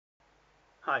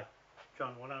Hi,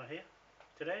 John Warner here.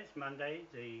 Today is Monday,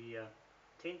 the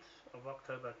 10th of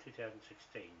October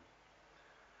 2016.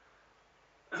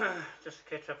 Just to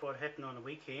catch up what happened on the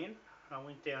weekend, I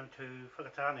went down to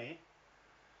Whakatane,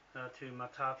 to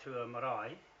Matatua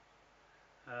marae,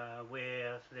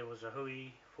 where there was a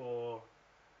hui for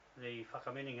the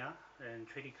whakamininga and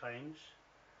treaty claims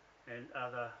and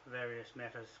other various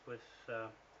matters with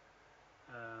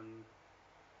um,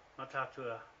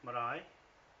 Matatua marae,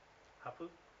 hapu,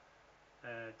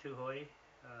 Tuhoi,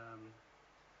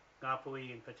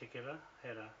 Ngāpui in particular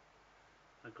had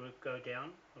a group go down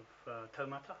of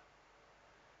taumata,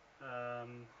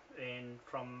 and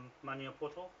from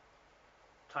Maniapoto,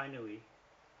 Tainui,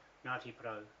 Ngāti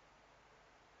Parau,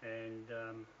 and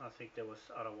I think there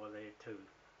was Arawa there too,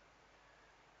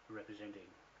 representing.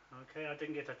 Okay, I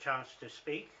didn't get a chance to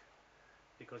speak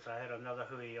because I had another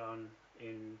hui on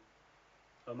in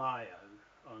Omaio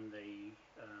on the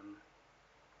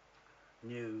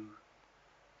new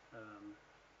um,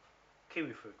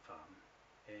 kiwi fruit farm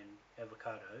and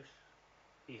avocados,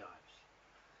 beehives,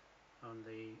 on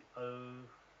the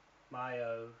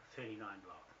Omaio 39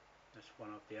 block. That's one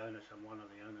of the owners. I'm one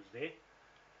of the owners there,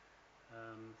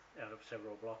 out of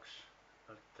several blocks,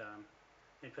 but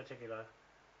in particular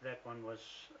that one was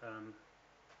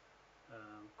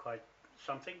quite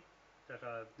something that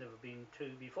I've never been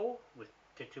to before, with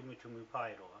Te Tumutumu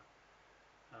Paeroa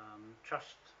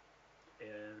Trust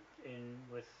in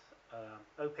with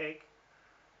OPEC,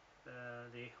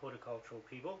 the horticultural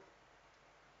people,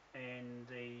 and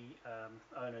the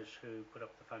owners who put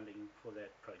up the funding for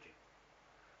that project.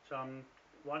 So I'm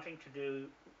wanting to do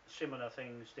similar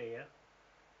things there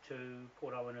to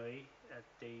Port Awanui at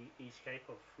the East Cape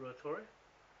of Ruatoria,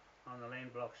 on the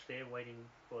land blocks there, waiting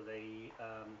for the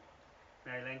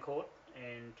Maryland Court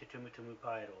and Te Tumutumu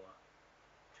Paeroa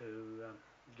to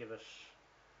give us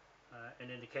an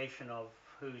indication of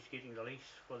who's getting the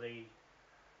lease for the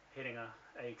Headinga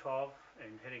A12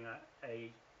 and Headinga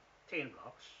A10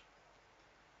 blocks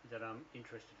that I'm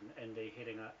interested in, and the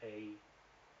Headinga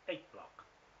A8 block.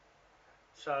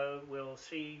 So we'll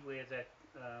see where that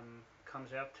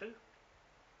comes out to.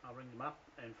 I'll ring them up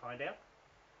and find out.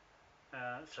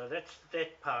 So that's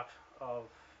that part of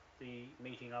the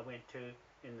meeting I went to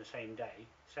in the same day,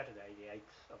 Saturday the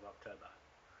 8th of October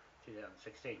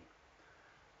 2016.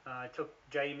 I took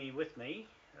Jamie with me,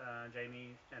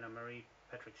 Jamie, Anna Marie,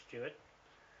 Patrick Stewart.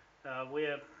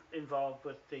 We're involved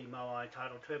with the Moai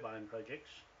tidal turbine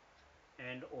projects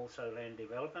and also land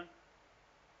development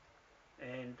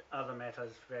and other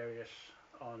matters various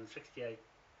on 68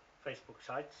 Facebook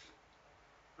sites,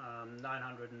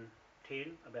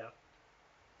 910 about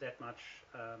that much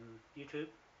YouTube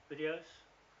videos,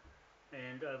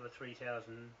 and over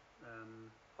 3,000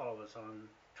 followers on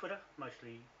Twitter,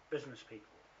 mostly business people.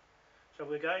 So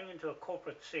we're going into a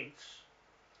corporate sense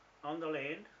on the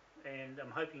land, and I'm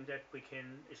hoping that we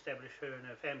can establish her and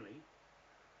her family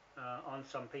on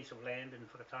some piece of land in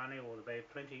Whakatane or the Bay of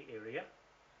Plenty area,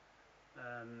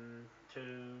 to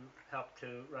help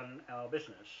to run our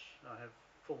business. I have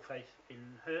full faith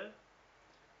in her,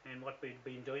 and what we've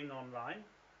been doing online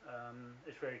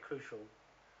is very crucial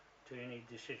to any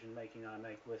decision making I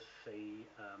make with the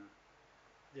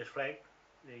this flag,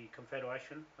 the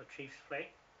Confederation of Chiefs flag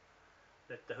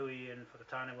that the hui in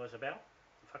Whakatane was about,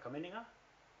 the whakamininga,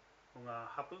 o ngā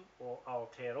hapu o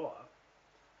Aotearoa,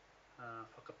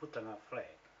 whakaputanga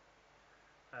flag.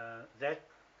 That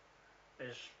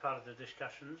is part of the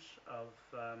discussions of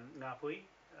Ngāpui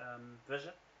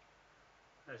visit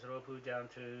as Ropu down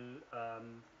to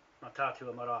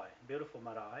Matatua marae, beautiful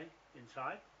marae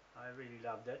inside. I really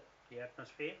loved it, the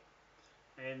atmosphere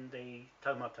and the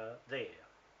taumata there.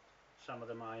 Some of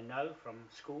them I know from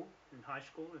school, in high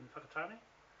school in Whakatane.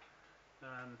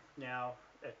 Now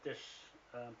at this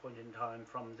point in time,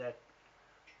 from that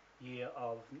year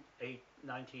of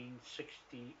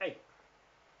 1968,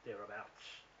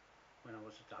 thereabouts, when I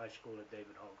was at the high school at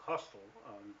David Hogg Hostel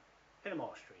on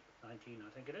Hennemore Street, 19 I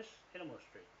think it is, Hennemore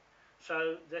Street.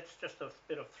 So that's just a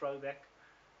bit of throwback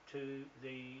to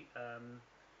the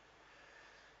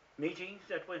meeting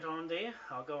that went on there.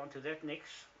 I'll go on to that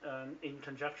next, in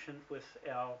conjunction with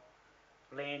our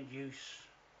land use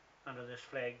under this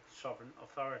flag sovereign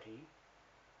authority,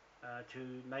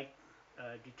 to make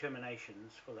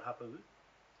determinations for the hapu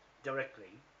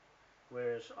directly,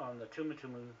 whereas on the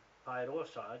Tumutumu Paeroa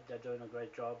side they're doing a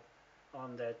great job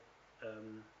on that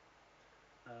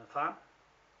farm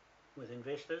with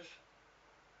investors,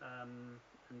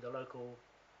 and the local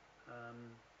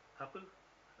hapu,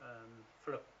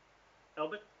 Philip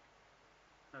Albert.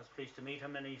 I was pleased to meet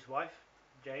him and his wife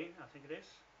Jane, I think it is,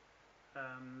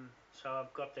 So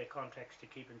I've got their contacts to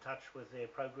keep in touch with their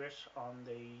progress on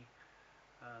the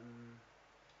um,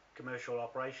 commercial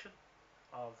operation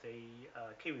of the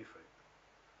kiwi fruit.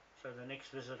 So the next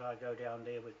visit I go down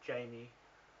there with Jamie,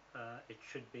 it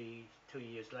should be 2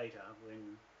 years later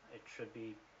when it should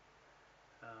be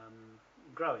um,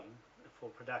 growing for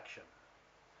production.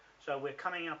 So we're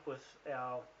coming up with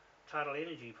our tidal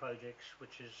energy projects,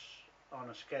 which is on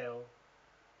a scale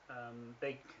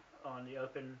big on the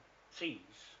open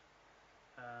seas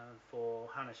for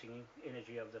harnessing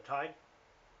energy of the tide,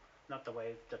 not the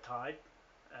wave, the tide.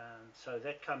 So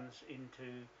that comes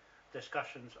into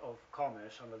discussions of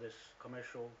commerce under this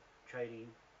commercial trading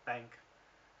bank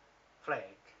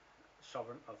flag,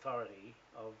 sovereign authority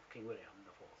of King William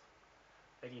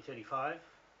IV, 1835,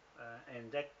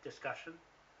 and that discussion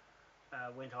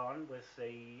went on with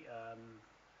the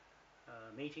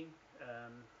meeting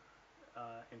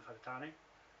in Whakatane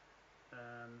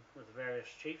with the various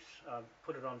chiefs. I've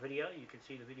put it on video. You can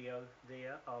see the video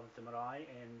there of the marae,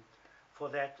 and for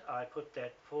that I put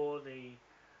that for the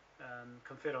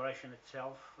Confederation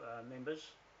itself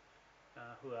members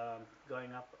who are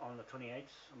going up on the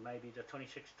 28th, maybe the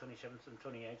 26th, 27th and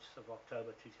 28th of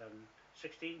October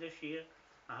 2016 this year,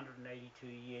 182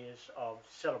 years of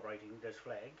celebrating this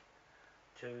flag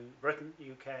to Britain,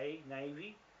 UK,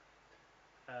 Navy,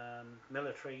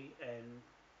 military and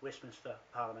Westminster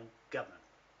Parliament government.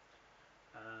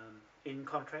 In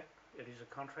contract, it is a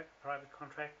contract, private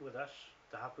contract with us,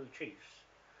 the Hapu chiefs,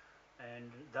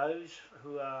 and those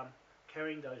who are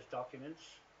carrying those documents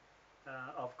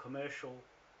of commercial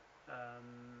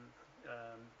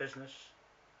business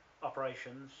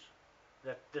operations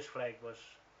that this flag was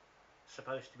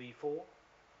supposed to be for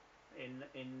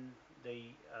in the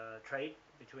trade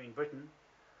between Britain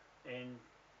and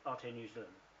Aotearoa New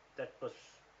Zealand. That was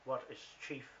what its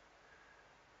chief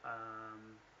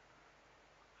um,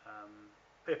 um,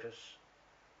 purpose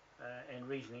and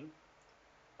reasoning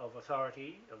of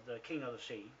authority of the King of the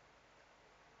Sea,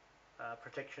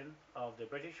 protection of the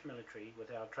British military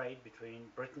with our trade between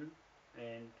Britain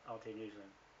and Aotearoa New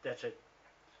Zealand. That's it.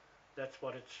 That's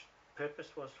what its purpose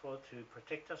was for, to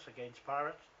protect us against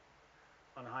pirates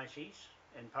on the high seas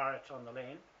and pirates on the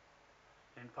land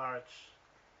and pirates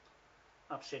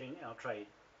upsetting our trade.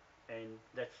 And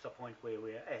that's the point where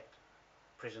we're at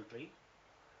presently.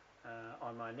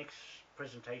 On my next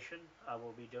presentation I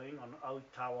will be doing on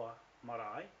Autawa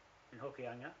Marae in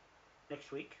Hokianga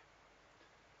next week.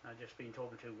 I've just been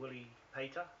talking to Willie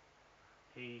Pater.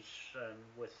 He's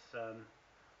with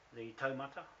the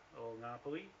taumata or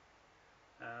Ngāpui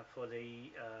for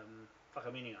the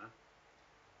Whakamininga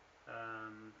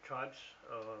tribes,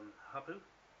 Hapu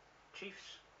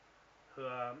chiefs, who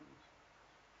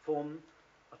formed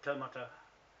a taumata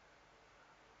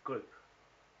group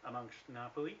amongst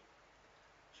Ngāpui.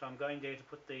 So I'm going there to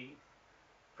put the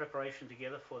preparation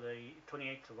together for the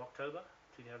 28th of October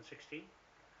 2016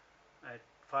 at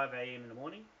 5 a.m. in the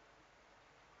morning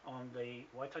on the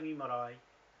Waitangi Marae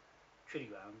treaty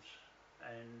grounds,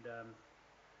 and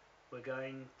we're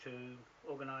going to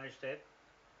organise that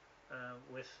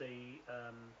with the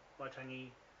Waitangi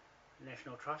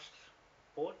National Trust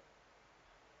Board,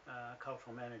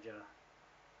 cultural manager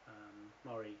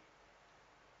Maury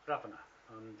Rapana.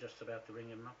 I'm just about to ring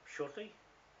him up shortly,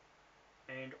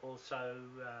 and also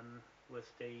with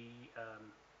the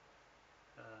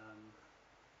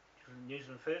New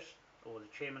Zealand First, or the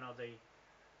chairman of the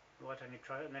Waitangi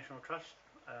National Trust,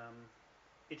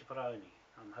 Iti Paraoni.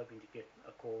 I'm hoping to get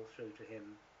a call through to him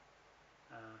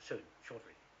soon,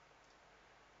 shortly.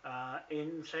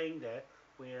 In saying that,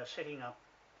 we are setting up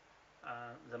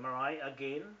the marae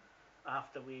again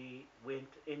after we went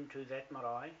into that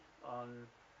marae on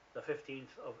the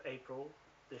 15th of April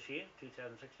this year,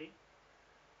 2016,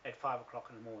 at 5 o'clock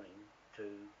in the morning to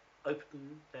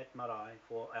open that marae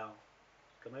for our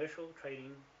commercial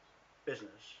trading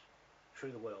business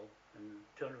through the world in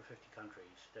 250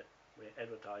 countries that we're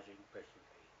advertising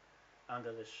presently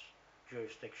under this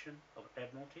jurisdiction of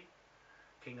Admiralty,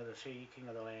 King of the Sea, King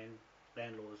of the Land,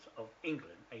 Landlords of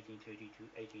England, 1830 to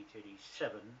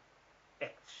 1837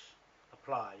 Acts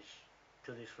applies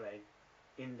to this flag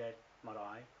in that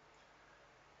marae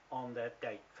on that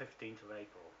date, 15th of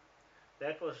April.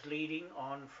 That was leading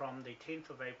on from the 10th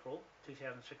of April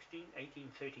 2016,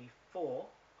 1834,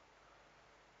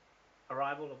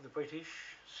 arrival of the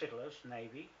British settlers,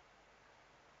 Navy,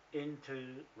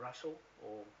 into Russell,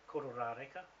 or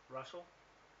Kororareka, Russell,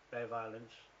 Bay of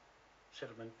Islands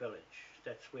settlement village.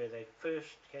 That's where they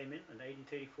first came in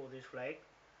 1834. This flag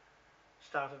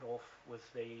started off with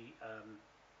the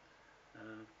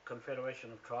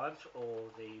Confederation of Tribes, or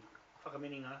the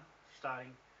Whakamininga,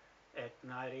 starting at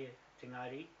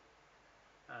Ngairi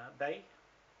Bay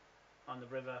on the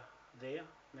river there,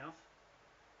 mouth,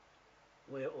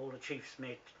 where all the chiefs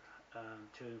met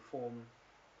to form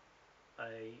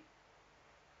a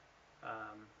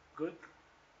group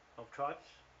of tribes,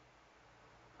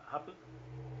 hapu,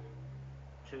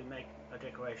 to make a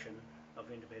declaration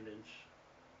of independence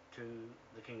to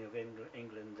the King of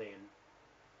England then,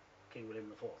 King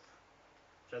William IV.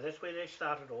 So that's where they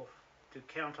started off, to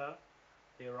counter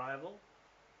the arrival,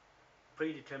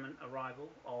 predetermined arrival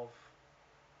of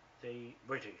the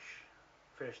British,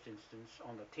 first instance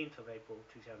on the 10th of April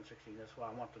 2016. That's why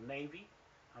I want the Navy.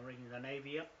 I'm ringing the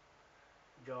Navy up.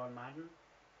 John Martin.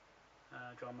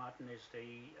 John Martin is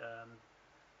the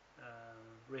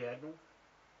Rear Admiral,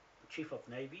 Chief of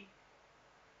Navy.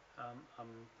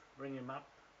 I'm bringing him up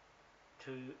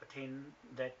to attend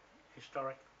that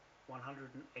historic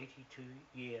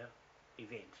 182-year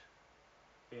event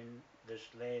in this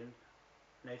land,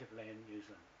 native land, New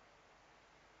Zealand.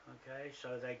 Okay,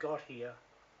 so they got here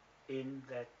in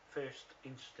that first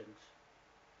instance,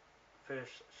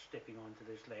 first stepping onto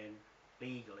this land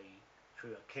legally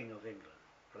through a King of England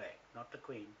flag, not the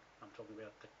Queen. I'm talking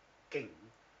about the King,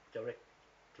 direct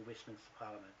to Westminster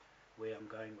Parliament, where I'm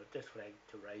going with this flag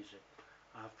to raise it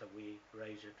after we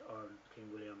raise it on King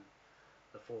William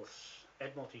IV's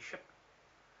Admiralty ship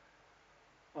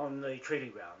on the treaty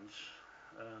grounds.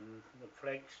 The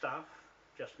flag staff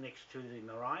just next to the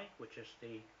marae, which is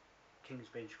the King's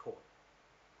Bench Court.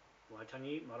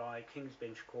 Waitangi Marae King's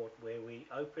Bench Court, where we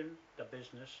open the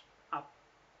business up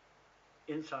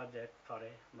inside that whare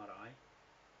marae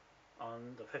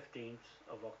on the 15th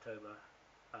of October,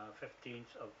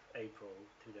 15th of April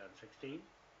 2016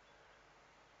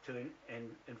 to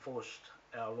enforce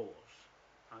our laws,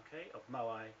 okay, of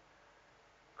Moai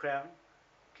Crown,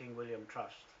 King William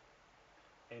Trust,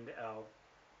 and our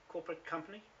corporate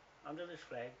company under this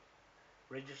flag,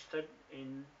 registered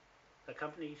in the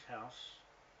company's house,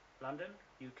 London,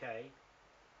 UK,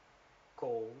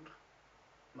 called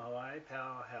Moai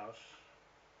Powerhouse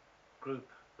Group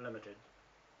Limited.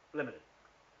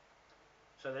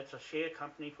 So that's a share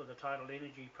company for the tidal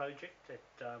energy project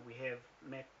that we have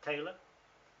Matt Taylor.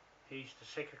 He's the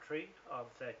secretary of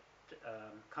that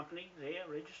company there,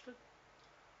 registered,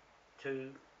 to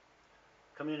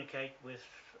communicate with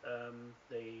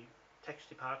the tax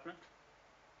department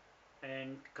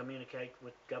and communicate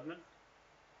with government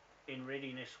in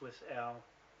readiness with our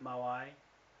Moai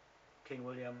King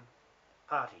William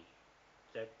party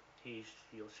that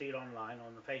you'll see it online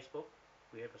on the Facebook.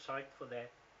 We have a site for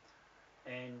that,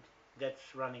 and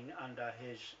that's running under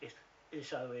his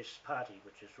SOS party,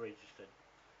 which is registered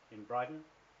in Brighton,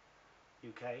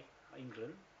 UK,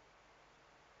 England,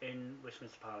 in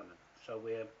Westminster Parliament. So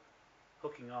we're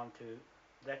hooking on to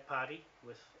that party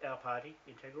with our party,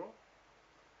 Integral.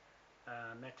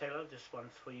 Matt Taylor, this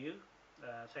one's for you.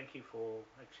 Thank you for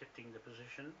accepting the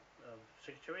position of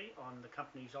Secretary on the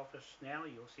company's office now.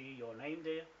 You'll see your name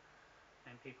there,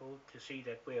 and people to see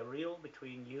that we're real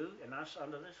between you and us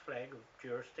under this flag of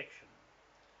jurisdiction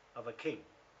of a King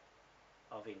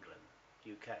of England,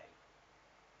 UK.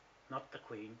 Not the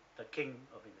Queen, the King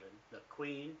of England. The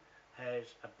Queen has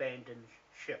abandoned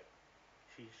ship.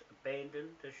 She's abandoned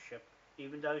this ship,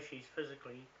 even though she's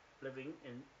physically living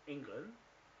in England.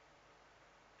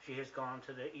 She has gone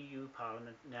to the EU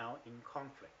Parliament now in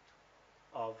conflict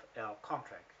of our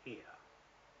contract here.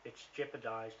 It's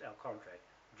jeopardised our contract.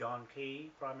 John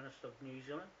Key, Prime Minister of New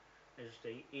Zealand, is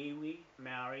the Iwi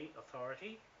Maori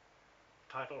Authority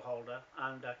title holder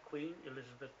under Queen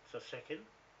Elizabeth II.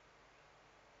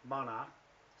 Monarch,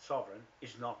 sovereign,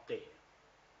 is not there.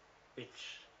 It's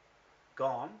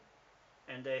gone,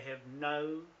 and they have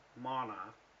no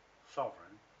monarch,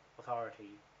 sovereign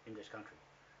authority in this country.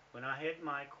 When I had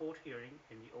my court hearing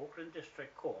in the Auckland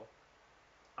District Court,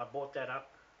 I brought that up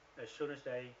as soon as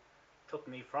they took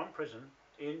me from prison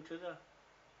into the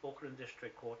Auckland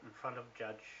District Court in front of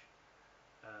Judge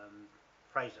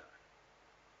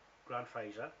Grant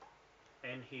Fraser,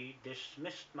 and he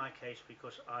dismissed my case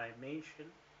because I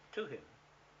mentioned to him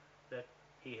that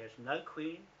he has no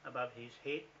queen above his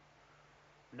head,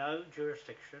 no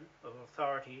jurisdiction of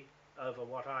authority over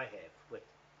what I have with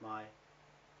my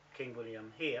King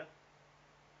William here,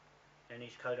 and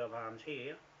his coat of arms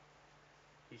here,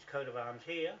 his coat of arms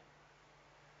here,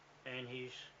 and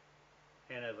his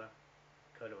Hanover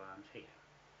coat of arms here.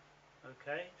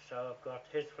 Okay, so I've got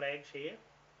his flags here,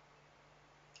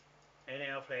 and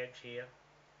our flags here,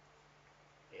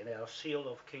 and our seal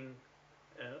of King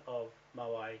of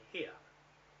Moai here.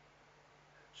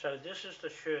 So this is the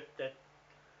shirt that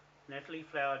Natalie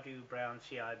Flowerdew Brown,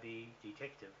 CIB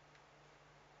detective,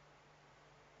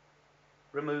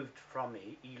 removed from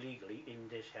me illegally in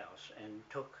this house and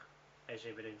took as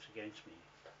evidence against me.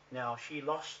 Now, she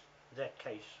lost that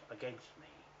case against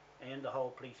me, and the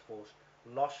whole police force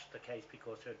lost the case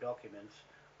because her documents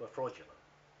were fraudulent.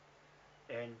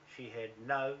 And she had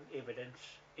no evidence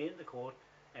in the court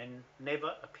and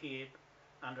never appeared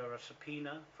under a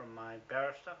subpoena from my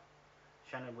barrister,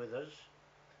 Shannon Withers,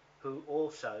 who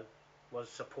also was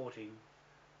supporting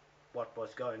what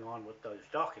was going on with those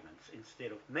documents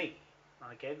instead of me.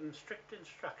 I gave him strict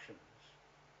instructions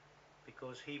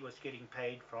because he was getting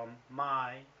paid from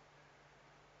my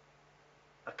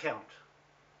account,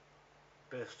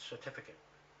 birth certificate.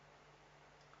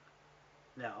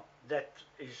 Now, that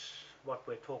is what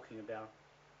we're talking about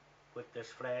with this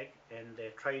flag, and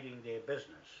they're trading their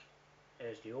business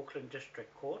as the Auckland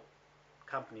District Court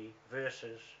Company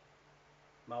versus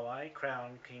Maui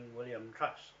Crown King William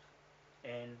Trust,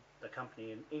 and the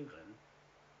company in England,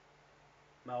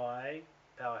 Maui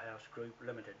Powerhouse Group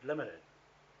Limited,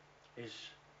 is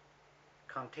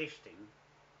contesting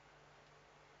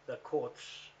the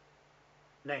court's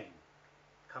name,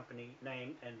 company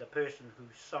name, and the person who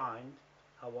signed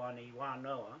Hawani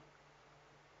Wanoa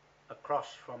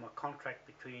across from a contract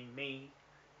between me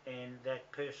and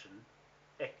that person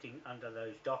acting under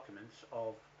those documents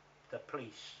of the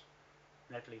police,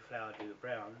 Natalie Flowerdew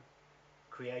Brown,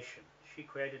 creation. She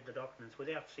created the documents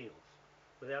without seals,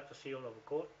 without the seal of the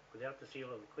court, without the seal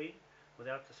of the Queen,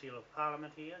 without the seal of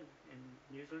Parliament here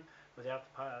in New Zealand, without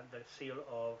the seal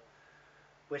of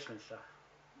Westminster,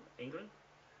 England,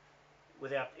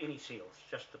 without any seals,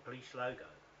 just the police logo.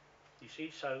 You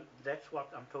see, so that's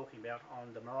what I'm talking about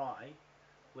on the marae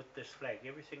with this flag.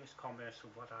 Everything is commerce of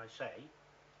what I say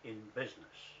in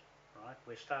business, right?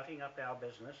 We're starting up our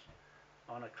business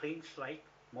on a clean slate,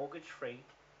 mortgage-free,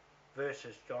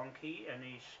 versus John Key and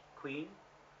his Queen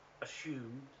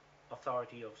assumed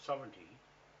authority of sovereignty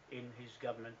in his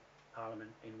government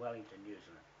parliament in Wellington, New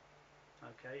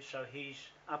Zealand. Okay, so he's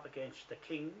up against the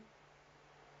King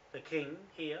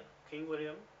here, King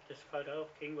William, this photo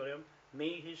of King William,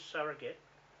 me, his surrogate,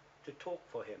 to talk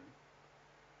for him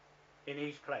in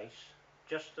his place,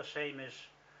 just the same as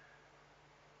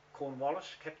Cornwallis,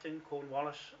 Captain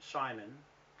Cornwallis Simon,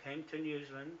 came to New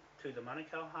Zealand to the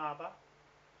Manukau Harbour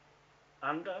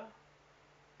under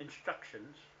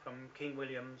instructions from King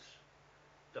William's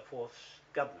IV's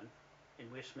government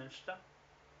in Westminster,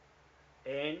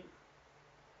 and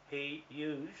he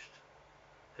used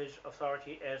his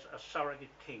authority as a surrogate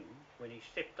king when he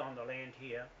stepped on the land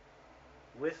here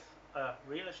with a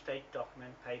real estate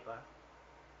document paper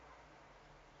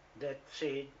that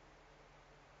said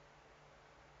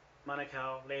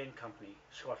Manukau Land Company,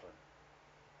 Scotland,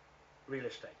 real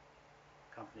estate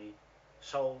company,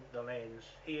 sold the lands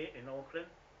here in Auckland,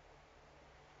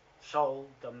 sold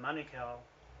the Manukau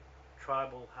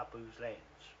tribal Hapu's lands.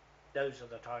 Those are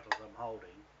the titles I'm holding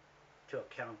to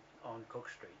account on Cook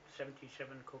Street, 77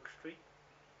 Cook Street.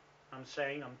 I'm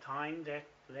saying I'm tying that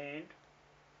land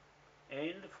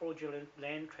and the fraudulent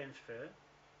land transfer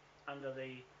under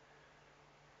the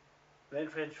Land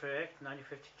Transfer Act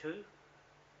 1952,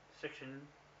 Section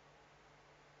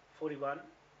 41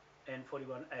 and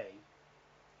 41A,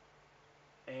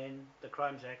 and the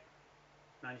Crimes Act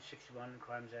 1961,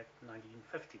 Crimes Act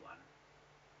 1951,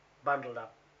 bundled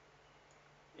up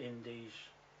in these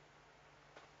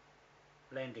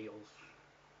land deals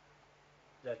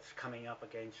that's coming up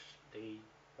against the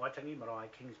Waitangi Marae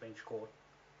King's Bench Court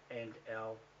and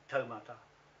our taumata,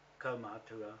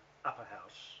 Kaumatua upper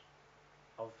house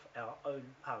of our own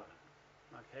parliament.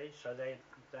 Okay, so they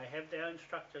have their own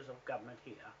structures of government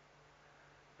here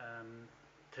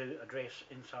to address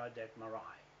inside that marae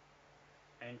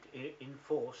and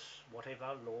enforce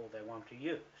whatever law they want to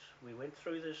use. We went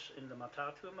through this in the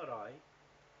Matatua marae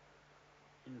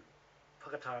in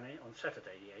Whakatane on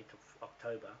Saturday, the 8th of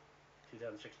October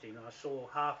 2016. I saw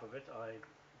half of it, I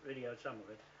videoed some of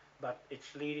it, but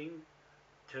it's leading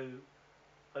to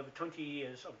over 20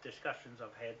 years of discussions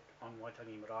I've had on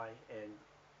Waitangi Marae and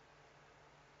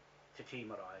Te Tii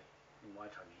Marae in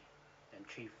Waitangi and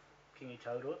Chief Kingi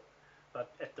Taurua,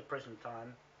 but at the present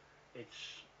time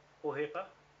it's Ohepa,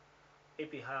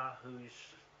 Epiha, who's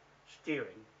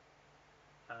steering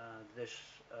this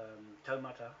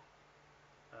taumata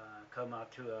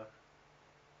Kaumatua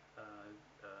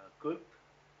group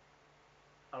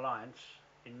alliance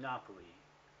in Ngāpuhi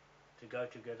to go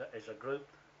together as a group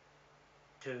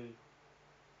to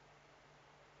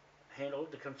handle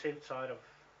the consent side of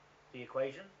the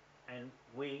equation, and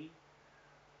we,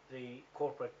 the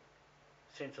corporate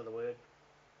sense of the word,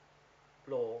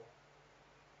 law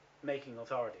making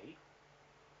authority,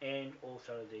 and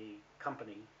also the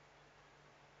company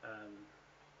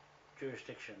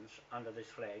jurisdictions under this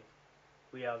flag.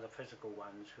 We are the physical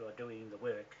ones who are doing the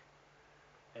work,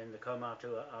 and the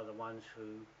Matatua are the ones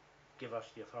who give us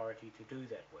the authority to do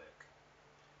that work.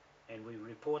 And we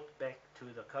report back to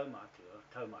the Matatua,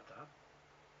 taumata,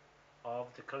 of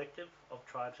the collective of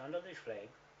tribes under this flag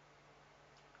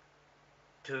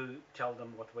to tell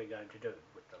them what we're going to do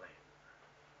with the land.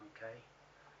 Okay,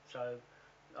 so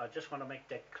I just want to make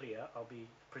that clear. I'll be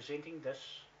presenting this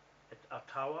at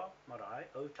Otawa Marae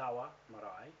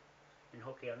in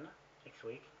Hokianga next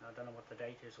week. I don't know what the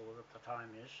date is or what the time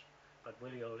is, but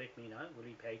Willie will let me know.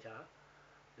 Willie Peita,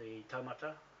 the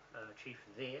taumata chief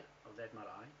there of that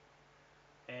marae,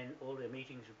 and all the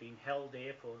meetings have been held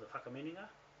there for the whakamininga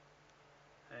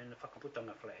and the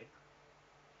whakaputanga flag.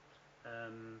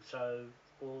 So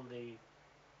all the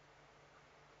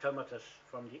taumatas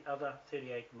from the other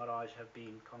 38 maraes have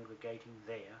been congregating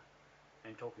there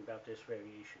and talking about this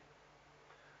very issue.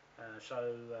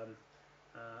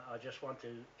 I just want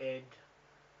to add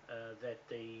that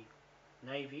the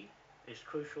Navy is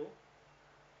crucial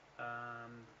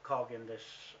cog in this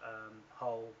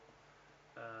whole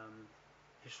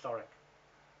historic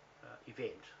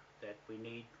event, that we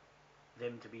need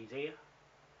them to be there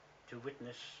to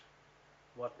witness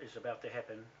what is about to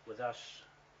happen with us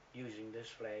using this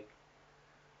flag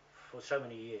for so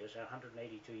many years.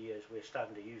 182 years we're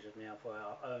starting to use it now for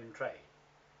our own trade.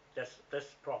 This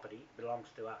property belongs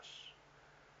to us.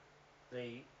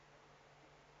 The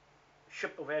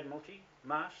ship of Admiralty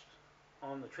mast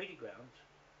on the treaty grounds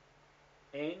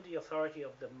and the authority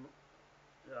of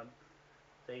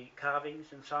the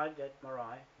carvings inside that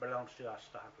marae belongs to us,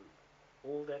 the hapu.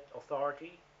 All that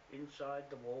authority inside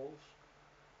the walls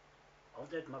of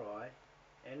that marae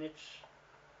and its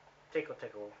teko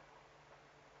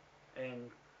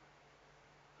and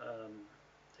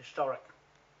historic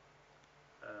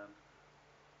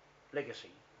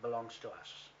legacy belongs to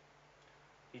us.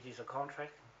 It is a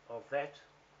contract of that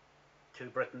to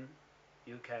Britain,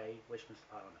 UK, Westminster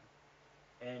Parliament.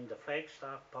 And the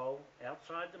flagstaff pole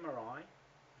outside the marae,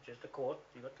 which is the court,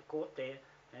 you've got the court there,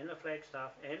 and the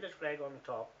flagstaff, and this flag on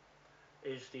the top,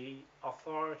 is the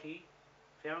authority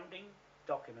founding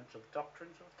documents of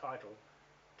doctrines of title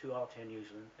to Aotearoa New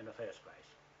Zealand in the first place.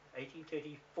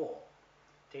 1834,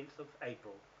 10th of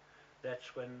April,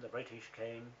 that's when the British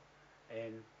came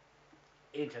and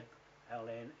entered our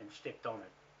land and stepped on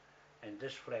it. And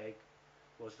this flag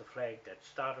was the flag that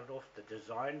started off the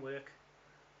design work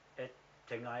at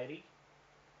Te Ngairi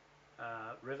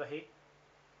Riverhead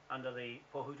under the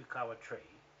Pohutukawa tree.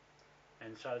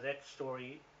 And so that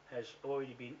story has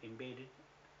already been embedded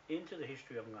into the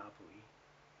history of Ngāpuhi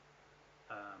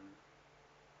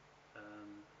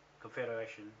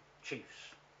Confederation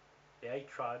chiefs. The 8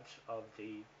 tribes of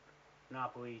the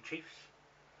Ngāpuhi chiefs,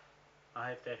 I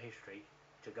have that history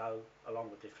to go along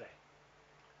with this flag.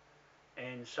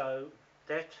 And so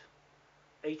that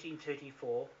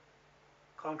 1834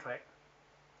 contract,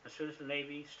 as soon as the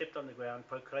Navy stepped on the ground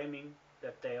proclaiming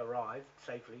that they arrived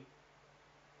safely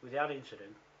without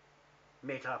incident,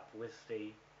 met up with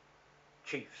the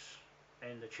chiefs,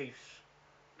 and the chiefs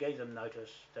gave them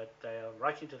notice that they are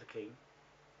writing to the King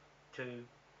to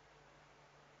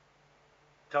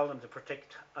tell them to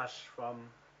protect us from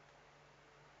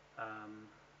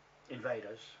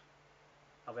invaders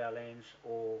of our lands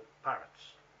or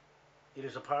pirates. It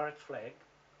is a pirate's flag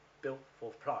built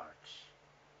for pirates.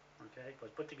 Okay, it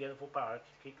was put together for pirates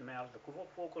to keep them out of the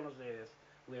 4 corners of the earth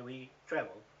where we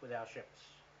travel with our ships.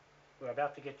 We're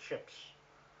about to get ships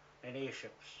and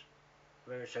airships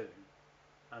very soon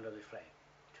under this flag.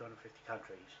 250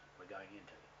 countries we're going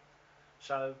into.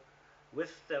 So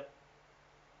with the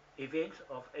event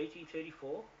of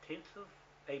 1834, 10th of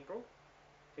April,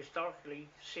 historically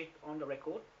set on the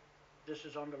record, this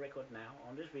is on the record now,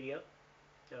 on this video,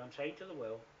 that I'm saying to the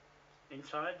world,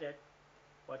 inside that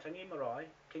Waitangi Marae,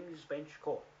 King's Bench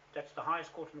Court, that's the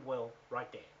highest court in the world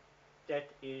right there. That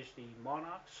is the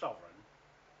monarch sovereign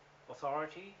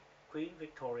authority. Queen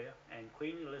Victoria and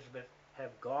Queen Elizabeth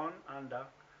have gone under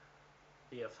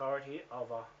the authority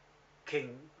of a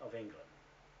King of England.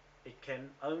 It can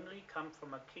only come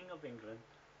from a King of England,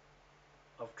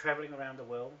 of travelling around the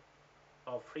world,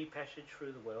 of free passage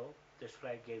through the world. This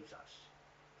flag gives us,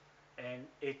 and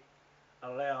it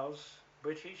allows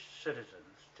British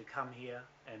citizens to come here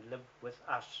and live with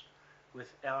us,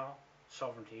 with our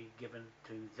sovereignty given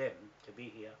to them to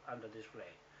be here under this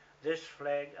flag. This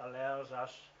flag allows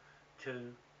us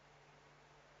to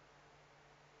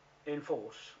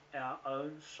enforce our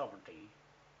own sovereignty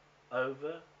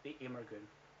over the immigrant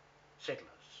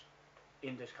settlers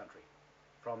in this country.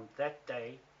 From that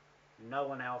day, no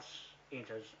one else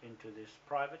enters into this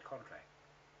private contract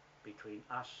between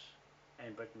us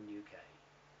and Britain, UK,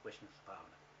 Westminster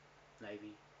Parliament,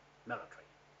 Navy, military,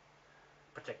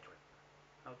 protectorate.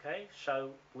 Okay,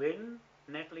 so when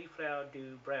Natalie Flower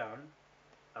Dew Brown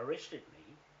arrested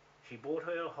me, she brought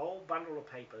her whole bundle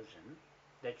of papers in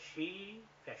that she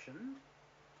fashioned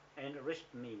and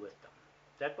arrested me with them.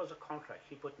 That was a contract.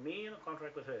 She put me in a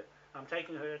contract with her. I'm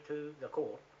taking her to the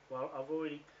court. Well, I've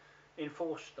already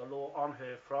enforced the law on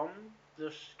her from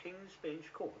this King's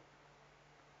Bench court.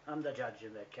 I'm the judge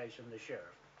in that case and the sheriff.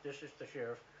 This is the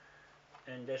sheriff,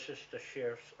 and this is the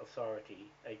sheriff's authority,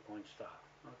 8-point star.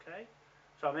 Okay?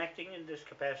 So I'm acting in this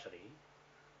capacity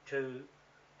to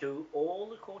do all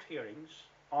the court hearings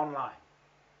online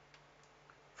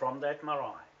from that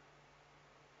marae.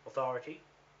 Authority,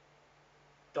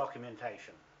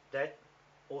 documentation. That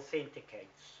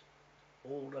authenticates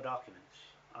all the documents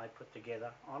I put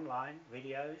together online,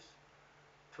 videos,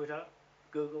 Twitter,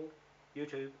 Google,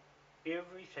 YouTube.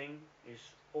 Everything is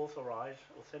authorized,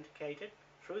 authenticated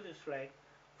through this flag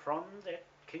from that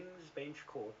King's Bench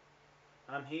court.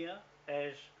 I'm here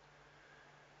as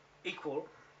equal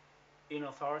in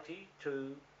authority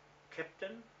to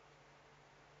Captain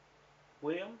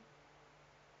William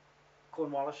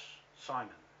Cornwallis Simon,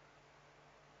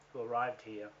 who arrived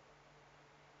here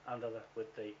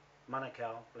with the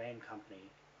Manukau Land Company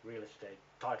real estate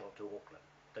title to Auckland,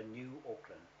 the new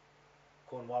Auckland,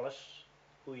 Cornwallis,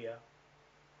 Huia,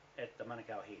 at the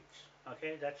Manukau Heads.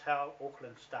 Okay, that's how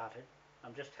Auckland started.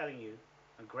 I'm just telling you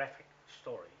a graphic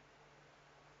story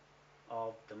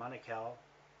of the Manukau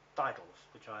titles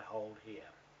which I hold here.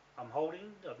 I'm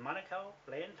holding the Manukau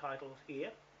land titles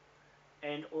here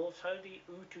and also the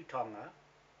Ututonga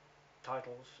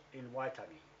titles in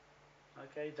Waitangi.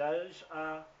 Okay, those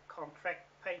are contract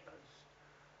papers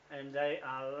and they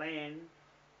are land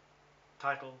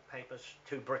title papers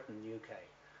to Britain, UK.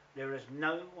 There is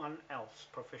no one else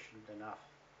proficient enough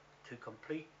to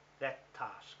complete that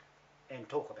task and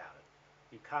talk about it.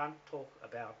 You can't talk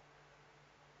about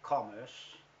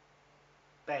commerce,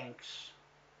 banks,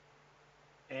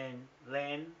 and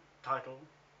land title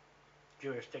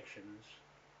jurisdictions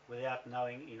without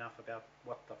knowing enough about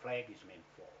what the flag is meant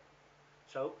for.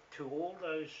 So to all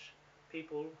those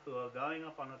people who are going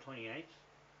up on the 28th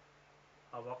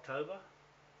of October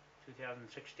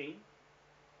 2016,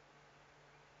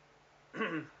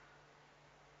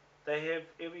 they have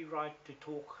every right to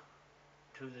talk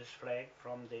to this flag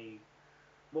from the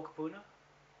Mokopuna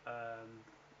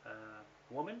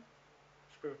woman,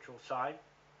 spiritual side,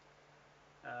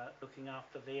 looking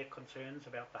after their concerns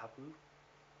about the hapu,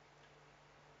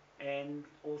 and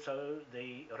also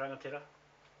the rangatira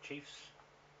chiefs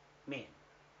men,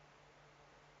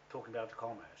 talking about the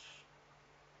commerce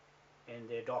and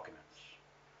their documents.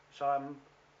 So I'm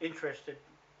interested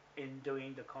in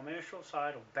doing the commercial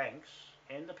side of banks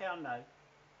and the pound note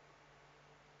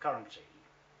currency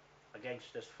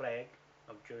against this flag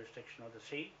of jurisdiction of the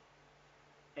sea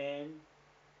and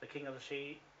the King of the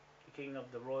Sea, the King of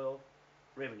the Royal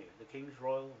Revenue, the King's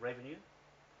Royal Revenue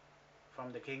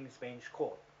from the King's Bench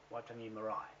Court, Waitangi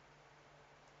Marae,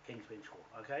 King's Bench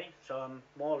Court. Okay, so I'm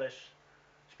more or less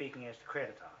speaking as the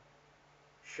creditor,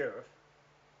 sheriff,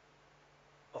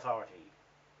 authority,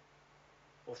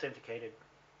 authenticated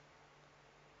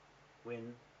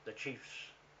when the chiefs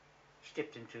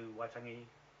stepped into Waitangi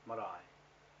Marae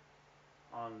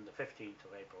on the 15th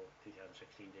of April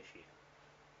 2016 this year.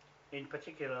 In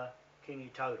particular, King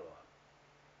Itaurua.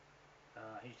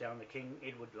 He's down the King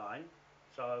Edward line,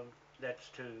 so that's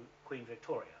to Queen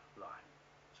Victoria line.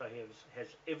 So he has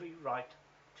every right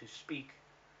to speak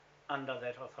under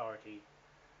that authority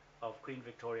of Queen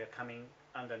Victoria coming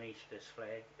underneath this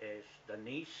flag as the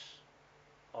niece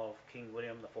of King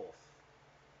William IV,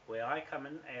 where I come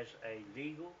in as a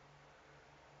legal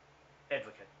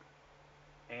advocate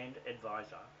and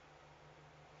advisor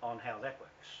on how that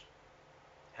works.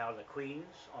 How the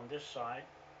Queens on this side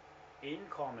in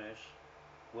commerce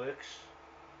works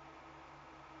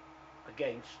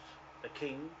against the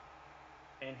King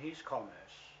and his commerce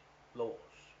laws.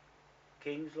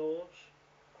 King's laws,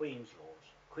 Queen's laws.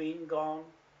 Queen gone,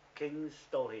 King's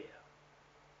still here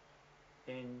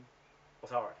in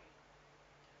authority.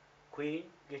 Queen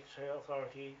gets her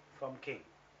authority from King.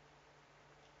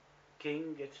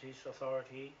 King gets his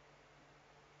authority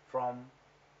from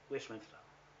Westminster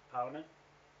Parliament.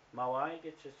 Moai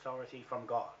gets its authority from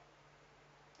God,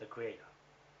 the Creator.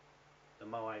 The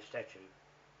Moai statue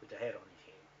with the head on his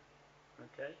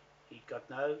head. Okay? He's got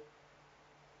no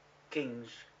king's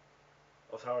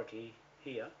authority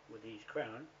here with his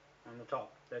crown on the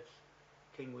top. That's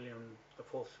King William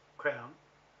IV's crown.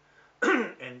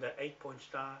 And the 8-point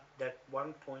star, that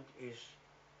 1 point is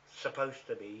supposed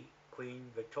to be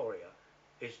Queen Victoria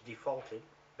is defaulted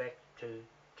back to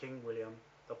King William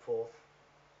the Fourth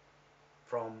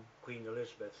from Queen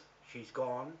Elizabeth. She's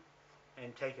gone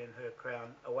and taken her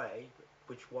crown away,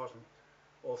 which wasn't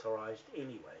authorised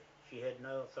anyway. She had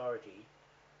no authority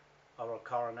of a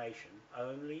coronation.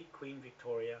 Only Queen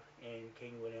Victoria and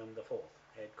King William the Fourth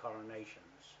had coronations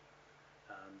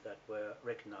that were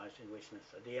recognised in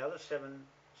Westminster. The other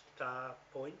 7-star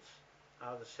points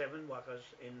are the 7 wakas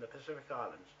in the Pacific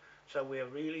Islands. So we're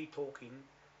really talking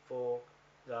for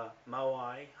the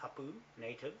Maui Hapu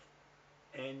native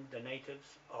and the natives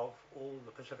of all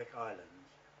the Pacific Islands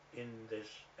in this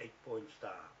 8-point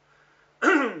star.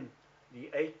 The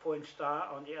 8-point star,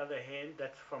 on the other hand,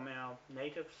 that's from our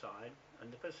native side in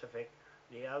the Pacific.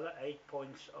 The other 8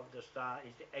 points of the star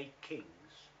is the 8 kings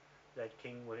that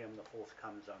King William IV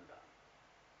comes under.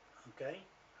 Okay?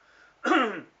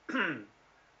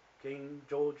 King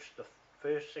George the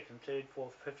 1st, 2nd, 3rd,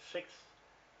 4th, 5th, 6th,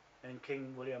 and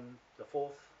King William the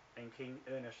 4th, and King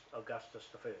Ernest Augustus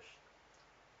the 1st.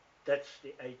 That's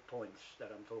the 8 points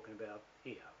that I'm talking about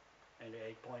here. And the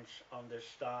 8 points on this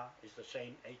star is the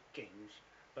same 8 kings,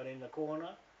 but in the corner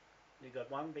you've got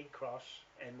one big cross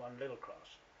and one little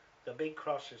cross. The big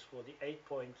cross is for the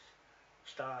 8-point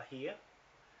star here,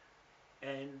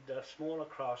 and the smaller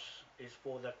cross is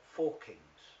for the 4 kings.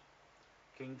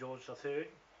 King George III,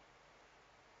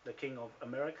 the King of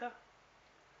America,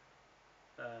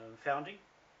 founding,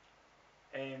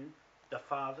 and the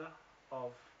father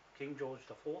of King George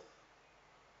IV,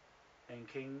 and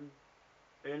King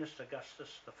Ernest Augustus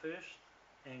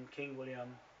I, and King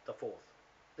William IV.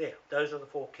 There, those are the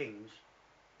 4 kings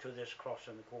to this cross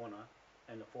in the corner,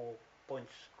 and the 4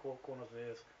 points, corners of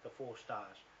the earth, the 4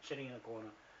 stars sitting in the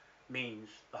corner, means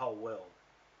the whole world.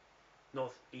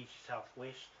 North, east, south,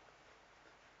 west,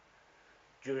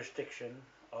 jurisdiction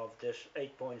of this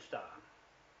 8-point star,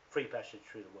 free passage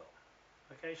through the world.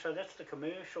 Okay, so that's the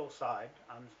commercial side.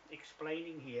 I'm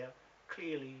explaining here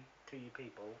clearly to you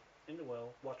people in the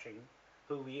world watching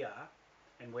who we are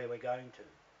and where we're going to.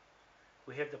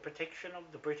 We have the protection of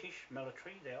the British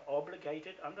military. They're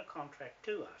obligated under contract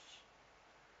to us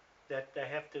that they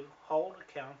have to hold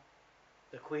account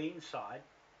the Queen's side,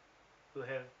 who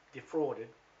have defrauded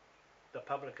the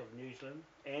public of New Zealand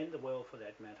and the world for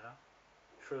that matter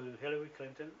through Hillary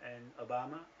Clinton and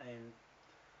Obama and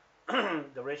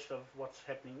the rest of what's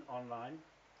happening online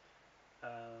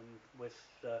with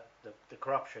the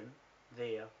corruption.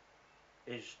 There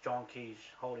is John Key's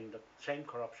holding the same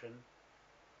corruption.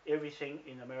 Everything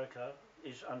in America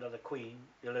is under the Queen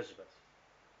Elizabeth.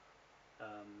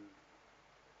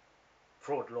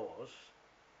 Fraud laws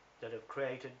that have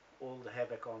created all the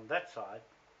havoc on that side,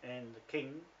 and the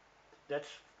King, that's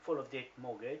full of debt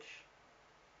mortgage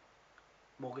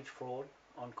fraud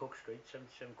on Cook Street,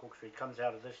 77 Cook Street, comes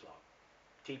out of this lot.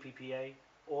 TPPA,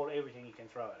 everything you can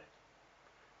throw at it.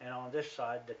 And on this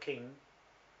side, the King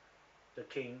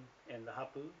and the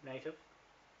Hapu native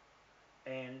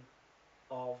and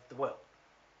of the world.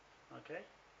 Okay?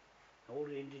 All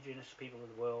the indigenous people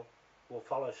of the world will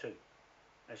follow suit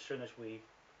as soon as we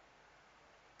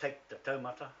take the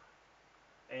taumata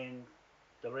and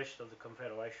the rest of the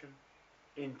Confederation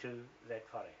into that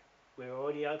whare. We've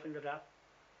already opened it up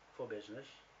for business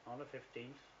on the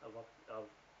 15th of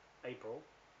April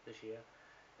this year,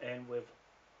 and we've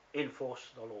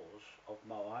enforced the laws of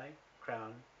Maui,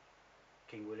 Crown,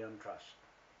 King William Trust,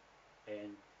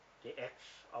 and the Acts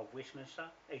of Westminster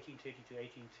 1830 to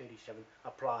 1837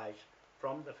 applies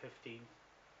from the 15th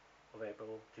of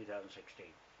April 2016.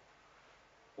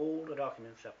 All the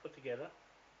documents are put together,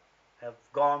 have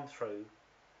gone through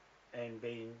and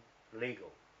been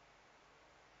legal.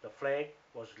 The flag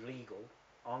was legal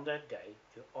on that day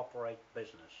to operate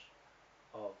business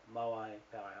of Maui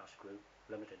Powerhouse Group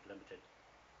Limited,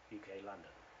 UK,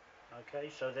 London.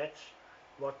 Okay, so that's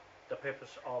what the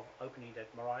purpose of opening that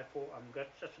marae for. I'm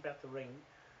just about to ring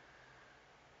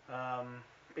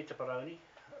Peter Paroni.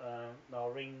 I'll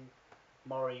ring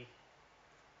Maury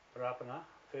Rapana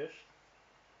first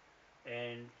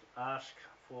and ask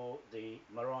for the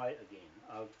marae again.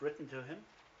 I've written to him.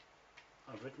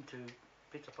 I've written to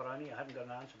Peter Paroni. I haven't got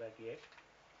an answer back yet.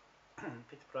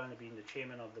 Peter Paroni being the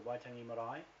chairman of the Waitangi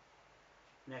Marae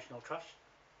National Trust,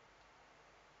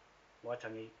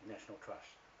 Waitangi National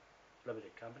Trust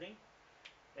Limited Company,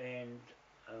 and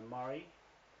Maury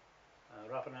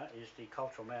Rapana is the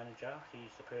cultural manager.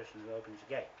 He's the person who opens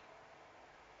the gate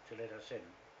to let us in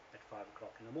at 5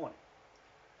 o'clock in the morning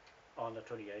on the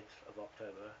 28th of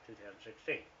October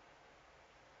 2016.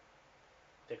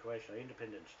 Declaration of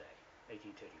Independence Day,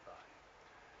 1835.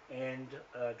 And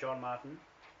John Martin,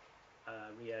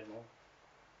 Rear Admiral,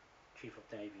 Chief of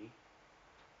Navy,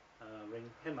 ring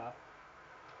him up,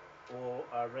 or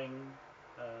I ring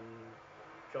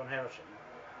John Harrison.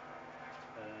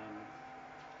 Um,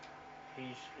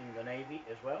 he's in the Navy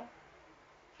as well,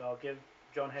 so I'll give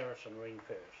John Harrison a ring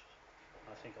first.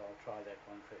 I think I'll try that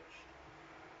one first.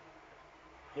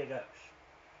 Here goes.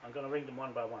 I'm going to ring them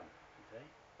one by one. Okay.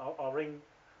 I'll ring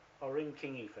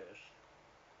Kingy first.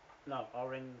 No, I'll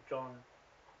ring John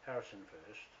Harrison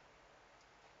first.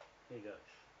 Here goes.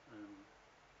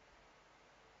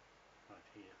 Right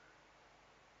here.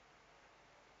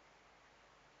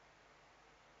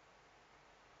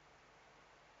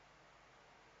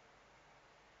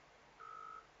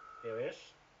 Here it is.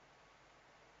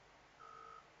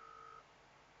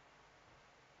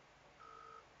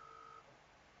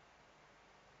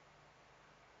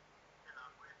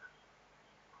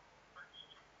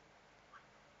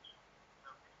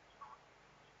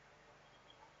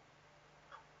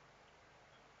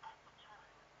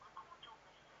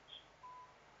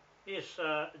 Yes,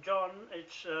 John,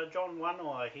 it's John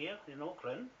Wanoa here in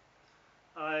Auckland.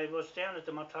 I was down at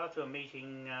the Matatua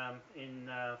meeting in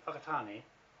Whakatane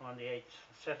on the 8th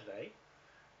Saturday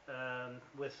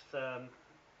with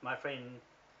my friend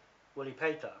Willie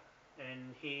Pater,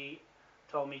 and he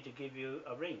told me to give you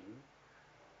a ring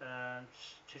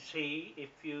to see if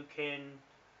you can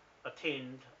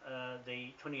attend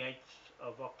the 28th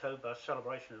of October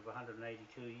celebration of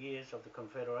 182 years of the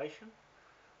Confederation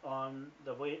on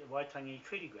the Waitangi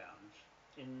Treaty Grounds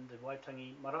in the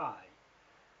Waitangi Marae.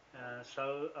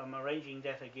 So I'm arranging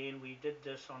that again. We did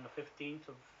this on the 15th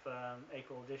of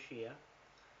April this year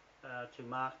to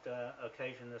mark the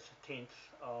occasion, the 10th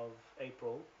of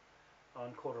April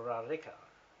on Korora Reka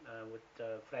with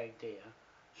the flag there.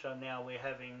 So now we're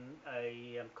having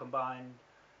a combined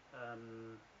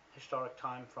historic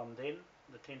time from then,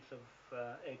 the 10th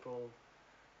of April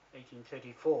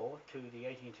 1834 to the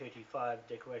 1835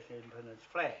 Declaration of Independence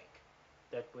flag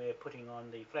that we're putting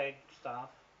on the flag staff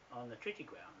on the treaty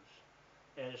grounds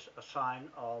as a sign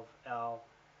of our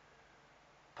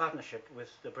partnership with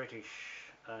the British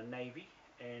Navy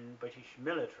and British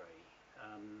military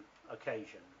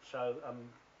occasion. So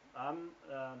I'm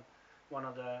one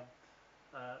of the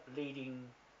leading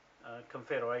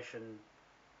Confederation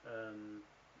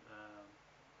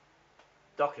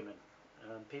document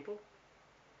people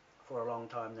for a long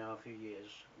time now, a few years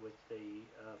with the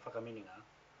Whakamininga,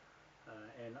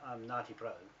 and I'm Ngāti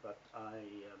Pro, but I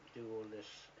do all this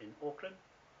in Auckland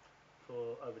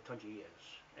for over 20 years.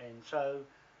 And so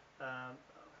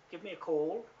give me a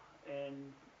call,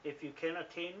 and if you can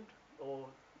attend or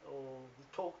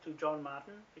talk to John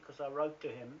Martin, because I wrote to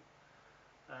him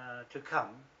to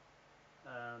come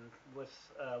with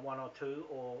one or two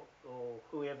or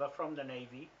whoever from the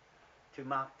Navy to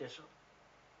mark this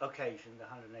occasion, the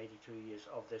 182 years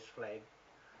of this flag,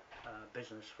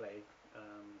 business flag,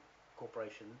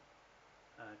 corporation,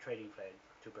 trading flag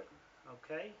to Britain.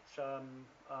 Okay, so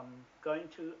I'm going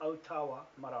to Otawa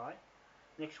Marae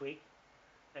next week,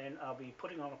 and I'll be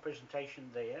putting on a presentation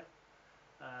there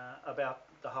about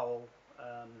the whole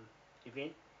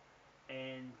event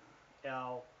and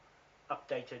our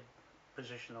updated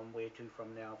position on where to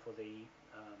from now for the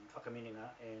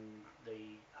Whakamininga and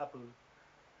the Hapu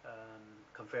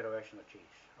Confederation of Chiefs.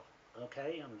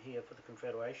 Okay, I'm here for the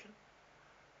Confederation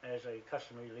as a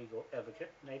customary legal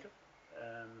advocate, native,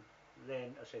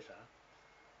 land assessor,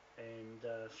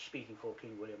 and speaking for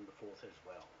King William IV as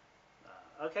well.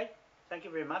 Okay, thank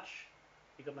you very much.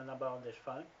 You got my number on this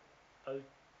phone,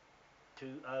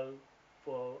 020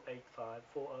 4085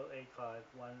 4085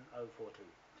 1042.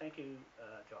 Thank you,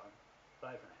 John.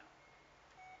 Bye for now.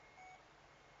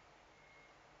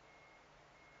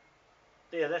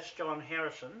 There, that's John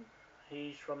Harrison.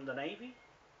 He's from the Navy.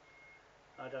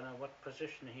 I don't know what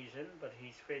position he's in, but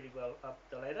he's fairly well up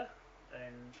the ladder.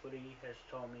 And Willie has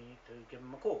told me to give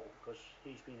him a call because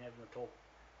he's been having a talk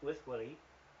with Willie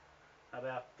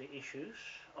about the issues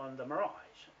on the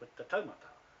maraes with the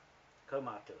taumata,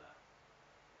 Kaumatua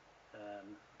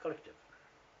collective.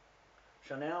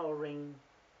 So now I'll ring,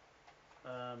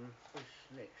 who's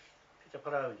next? Peter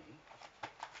Paroni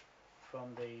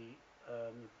from the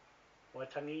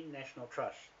Waitangi National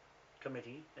Trust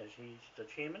Committee, as he's the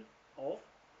chairman of,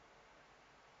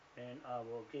 and I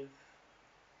will give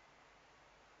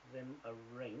them a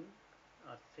ring.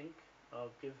 I think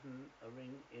I'll give them a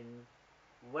ring in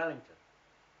Wellington.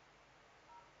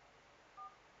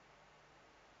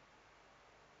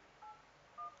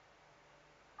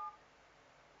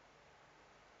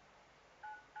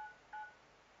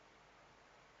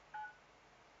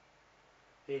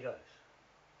 Here goes.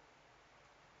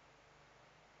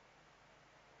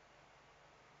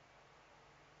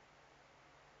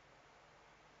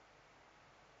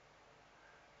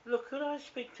 Look, could I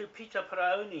speak to Peter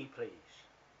Paraoni, please?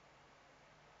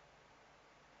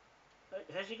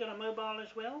 Has he got a mobile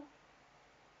as well?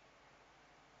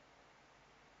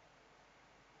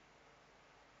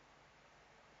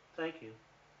 Thank you.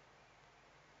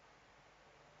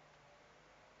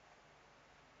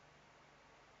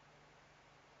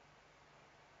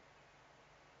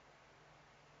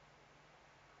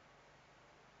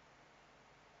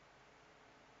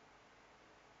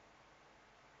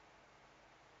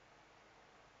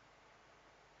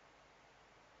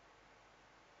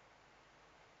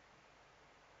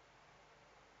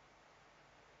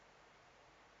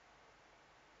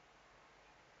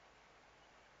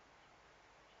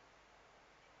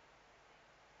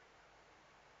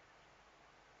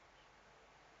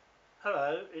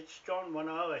 Hello, it's John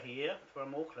Wanoa here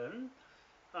from Auckland.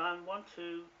 I want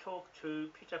to talk to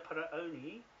Peter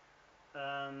Paraoni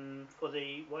for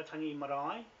the Waitangi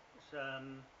Marae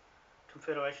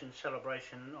Confederation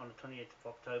celebration on the 28th of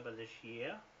October this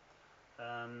year.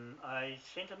 I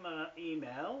sent him an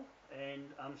email and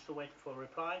I'm still waiting for a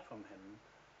reply from him.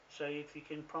 So if you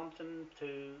can prompt him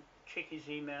to check his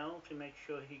email to make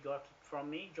sure he got it from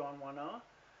me, John Wanoa.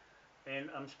 And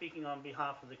I'm speaking on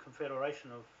behalf of the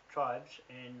Confederation of Tribes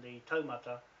and the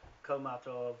taumata, kaumata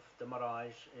of the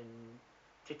maraes in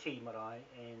Titi Marae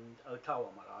and Otawa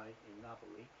Marae in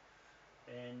Ngāpuhi,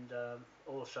 and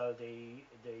also the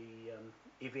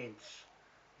events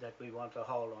that we want to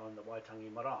hold on the Waitangi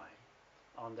Marae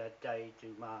on that day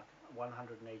to mark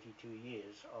 182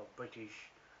 years of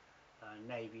British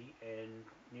Navy and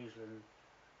New Zealand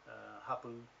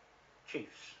Hapu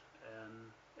chiefs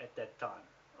at that time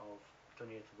of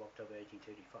 20th of October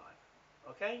 1835.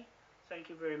 Okay, thank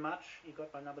you very much. You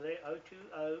got my number there,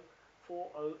 020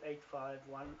 4085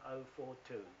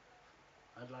 1042.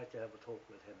 I'd like to have a talk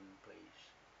with him,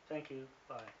 please. Thank you.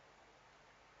 Bye.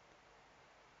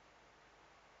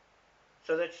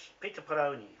 So that's Peter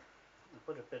Paraoni. I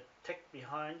put a bit tick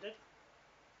behind it.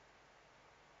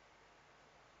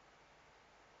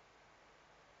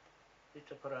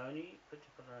 Peter Paraoni, Peter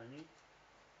Paraoni.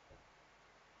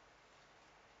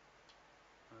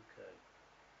 Okay.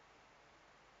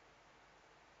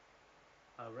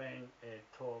 I rang at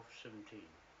 12:17.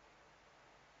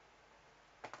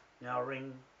 Now I'll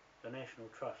ring the National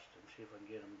Trust and see if I can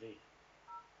get him there.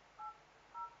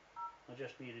 I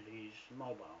just needed his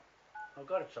mobile. I've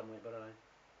got it somewhere, but I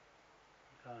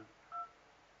can't.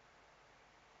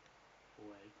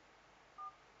 48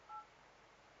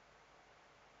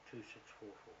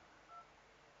 2644.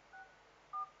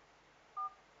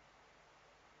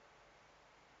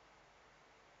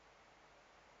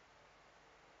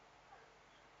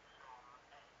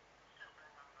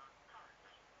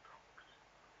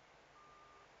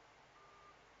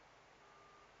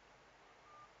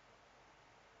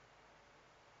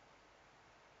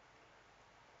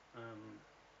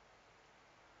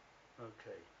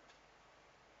 Okay.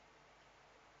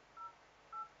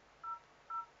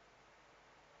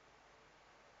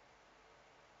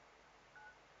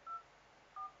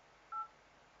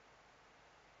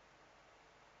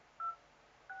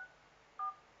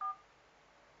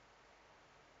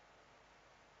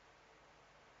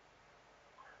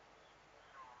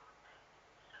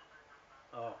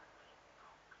 Oh,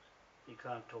 you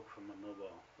can't talk from a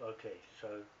mobile. Okay,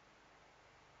 so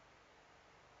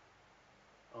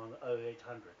on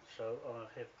 0800. So I'll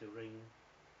have to ring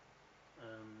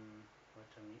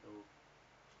or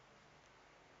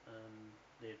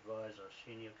the advisor,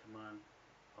 senior command.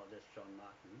 Oh, that's John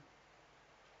Martin.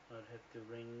 I'd have to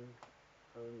ring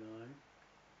 09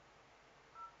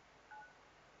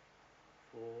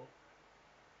 4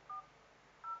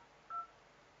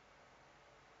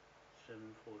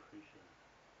 7437.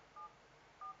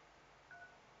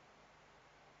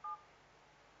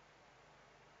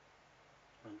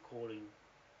 I'm calling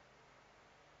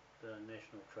the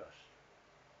National Trust.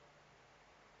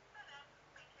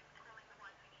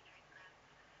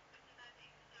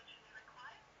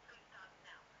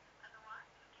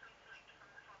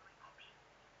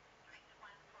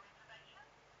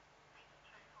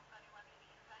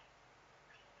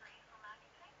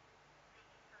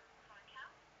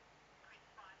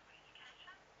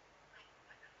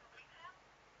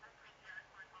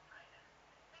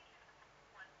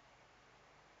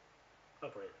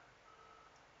 Operator.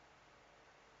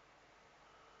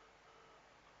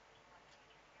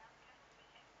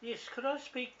 Yes, could I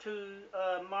speak to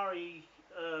Murray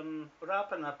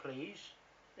Rapana, please?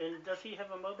 And does he have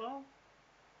a mobile?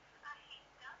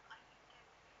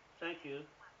 Thank you.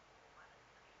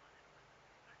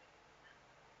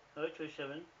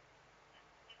 027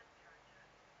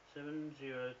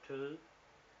 702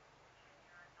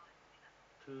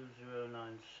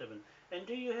 2097. And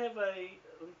do you have a?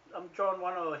 I'm John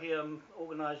Wano here. I'm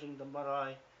organising the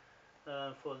marae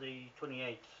for the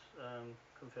 28th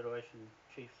Confederation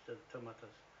Chiefs of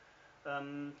Taumatas.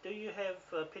 Do you have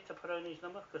Peter Paroni's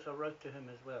number? Because I wrote to him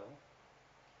as well.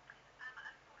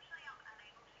 Unfortunately, I'm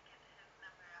unable to give his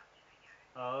number out to you.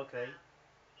 Oh, okay.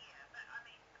 Yeah, but I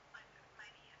mean,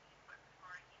 maybe if you spoke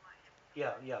before, he might have.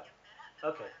 Yeah, yeah.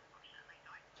 Okay. I unfortunately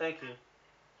don't. Thank you.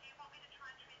 Do you want me to try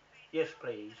and transfer you? Yes,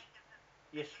 please.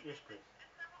 Yes, yes, please. And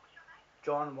so, what was your name?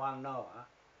 John Wanoa.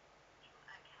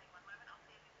 Okay, one moment. I'll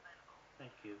see if he's available.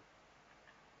 Thank you.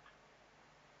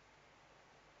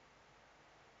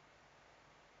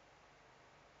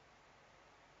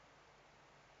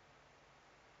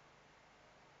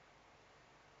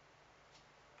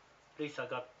 At least I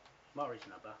got Murray's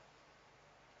number.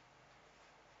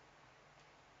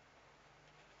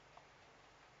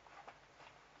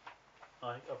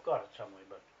 I've got it somewhere,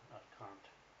 but I can't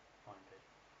find it.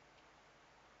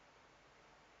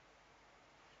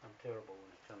 I'm terrible when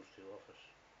it comes to office.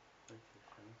 Thank you,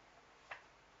 Sam.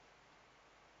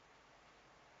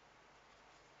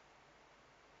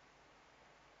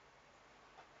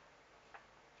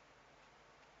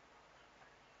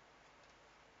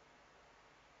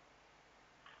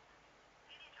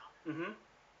 Mm-hmm.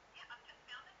 Yeah, I've just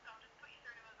found it, so I'll just put you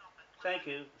through to his office. Thank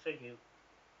you, thank you.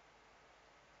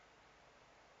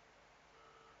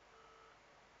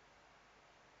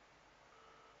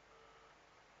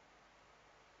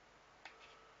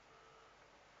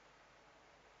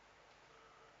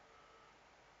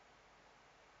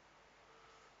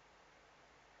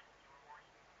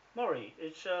 Murray,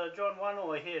 it's John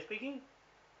Wanoa here speaking.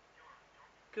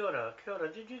 Kia ora, kia ora.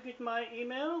 Did you get my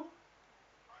email?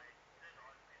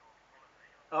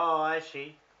 Oh, I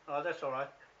see. Oh, that's all right.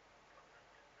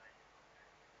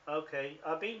 Okay,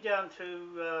 I've been down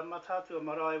to Matatua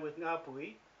marae with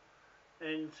Ngāpui,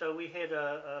 and so we had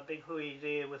a big hui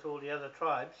there with all the other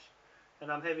tribes,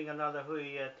 and I'm having another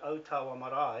hui at Otawa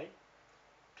marae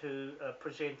to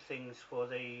present things for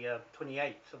the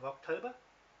 28th of October.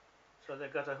 So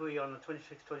they've got a hui on the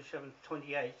 26th, 27th,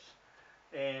 28th,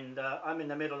 and I'm in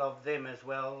the middle of them as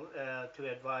well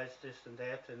to advise this and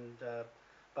that, and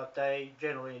but they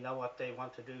generally know what they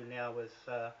want to do now with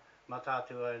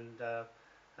Matatua and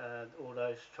all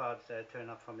those tribes that turn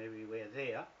up from everywhere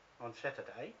there on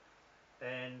Saturday.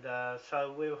 And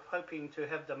so we're hoping to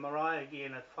have the marae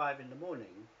again at 5 in the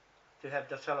morning to have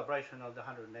the celebration of the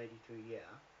 182 year.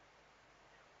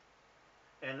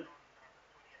 And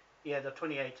yeah, the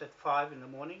 28th at 5 in the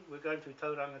morning. We're going to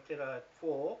Taurangatira at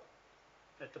 4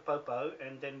 at the Popo,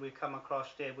 and then we come across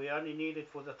there. We only need it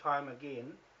for the time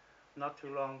again, not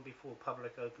too long before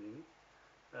public opening.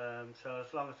 So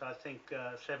as long as I think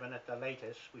 7 at the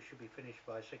latest, we should be finished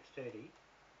by 6:30.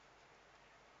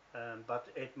 But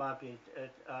it might be,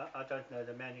 I don't know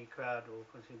the Manny crowd or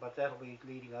something, but that'll be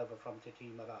leading over from Te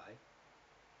Tii Marae.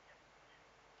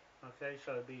 Okay,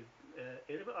 so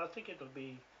I think it'll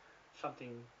be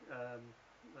something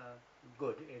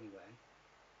good anyway.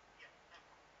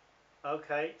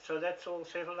 Okay, so that's all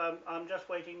settled. I'm just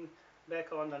waiting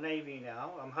back on the Navy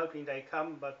now. I'm hoping they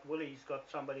come, but Willie's got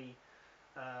somebody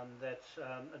that's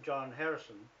John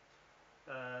Harrison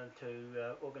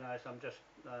to organise. I'm just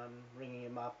ringing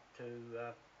him up to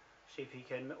see if he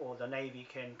can, or the Navy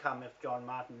can come if John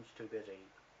Martin's too busy,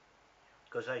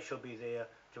 because they should be there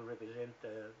to represent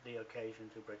the occasion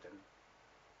to Britain.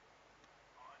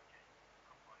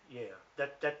 Yeah,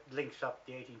 that links up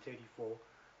the 1834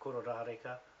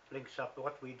 Kororareka, links up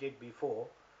what we did before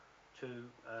to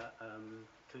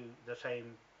to the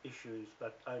same issues,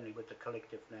 but only with the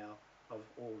collective now of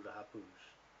all the hapus.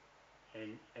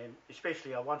 And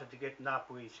especially I wanted to get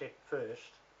Ngāpui set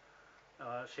first,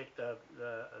 set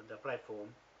the platform,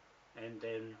 and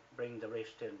then bring the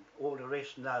rest in. All the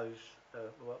rest knows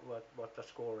what the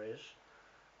score is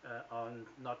on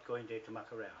not going there to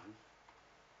muck around.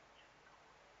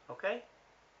 Okay?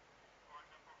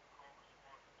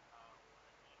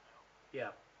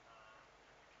 Yeah.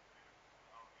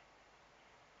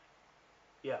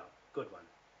 Yeah, good one.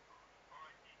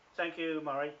 Thank you,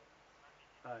 Murray.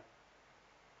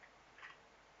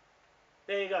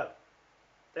 There you go.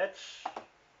 That's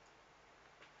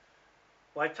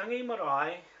Waitangi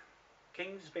Marae,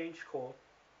 King's Bench Court,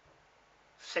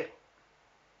 settled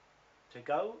to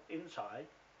go inside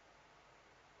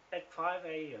at 5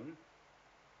 a.m.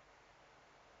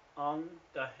 on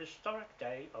the historic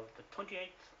day of the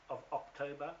 28th of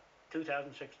October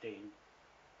 2016.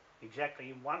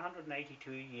 Exactly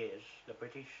 182 years the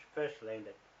British first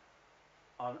landed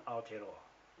on Aotearoa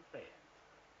land.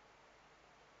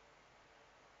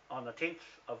 On the 10th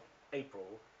of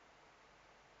April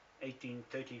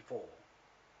 1834.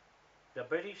 The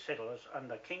British settlers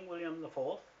under King William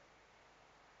IV,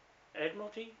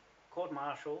 Admiralty,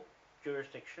 court-martial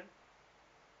jurisdiction,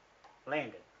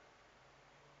 landed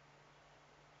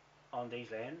on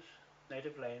these lands,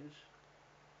 native lands,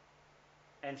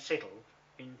 and settled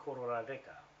in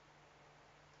Kororareka,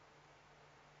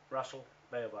 Russell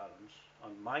Bay of Islands.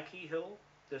 On Maiki Hill,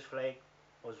 this flag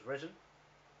was risen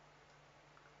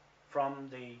from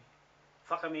the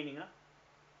Whakamininga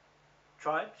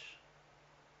tribes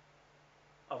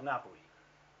of Ngāpuhi.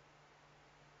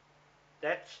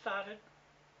 That started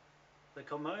the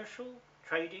commercial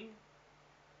trading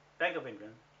Bank of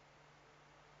England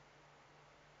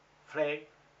flag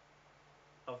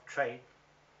of trade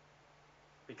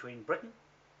between Britain,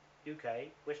 UK,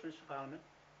 Westminster Parliament,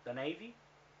 the Navy,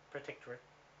 Protectorate,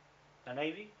 the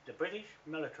Navy, the British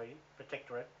military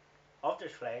protectorate of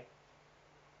this flag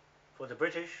for the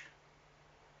British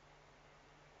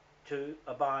to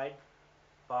abide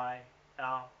by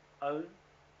our own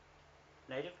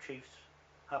native chiefs'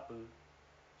 hapu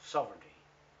sovereignty,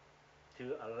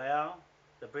 to allow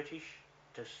the British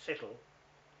to settle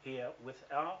here with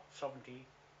our sovereignty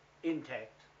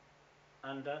intact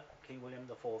under King William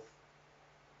IV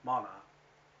monarch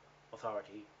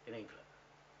authority in England.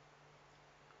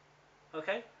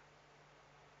 Okay,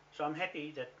 so I'm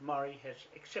happy that Murray has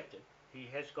accepted. He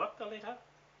has got the letter,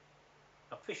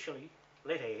 officially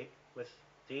letterhead, with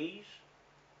these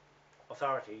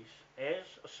authorities as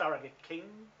a surrogate King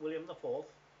William IV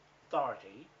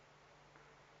authority,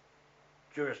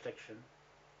 jurisdiction,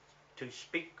 to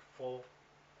speak for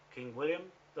King William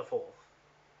IV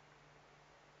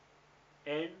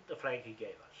and the flag he gave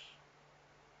us.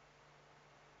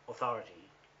 Authority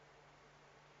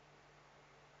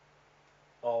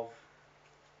of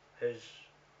his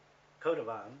coat of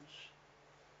arms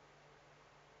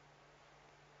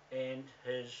and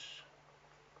his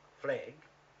flag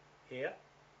here,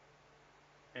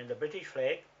 and the British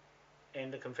flag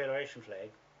and the Confederation flag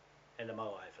and the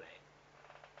Moai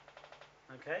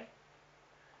flag. Okay?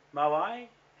 Moai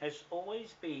has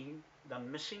always been the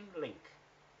missing link.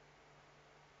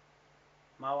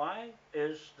 Moai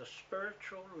is the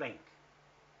spiritual link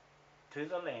to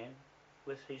the land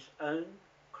with his own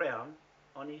crown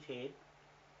on his head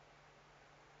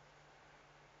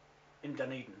in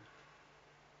Dunedin,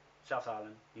 South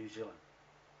Island, New Zealand.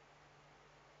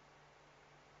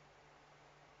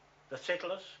 The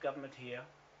settlers government here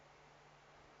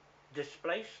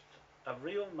displaced a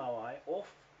real Moai off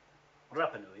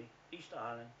Rapanui, East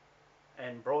Island,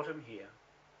 and brought him here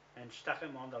and stuck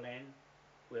him on the land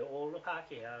where all the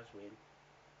Pākehās went,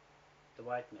 the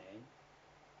white man,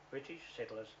 British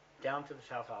settlers, down to the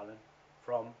South Island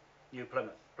from New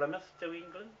Plymouth. Plymouth to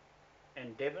England,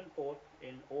 and Devonport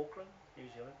in Auckland, New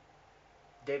Zealand.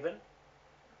 Devon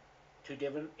to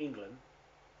Devon, England,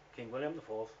 King William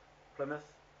IV, Plymouth,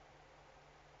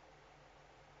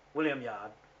 William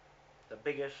Yard, the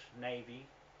biggest navy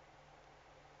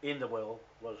in the world,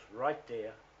 was right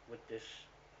there with this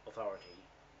authority.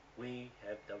 We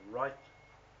have the right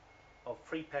of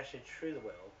free passage through the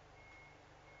world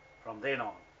from then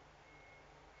on.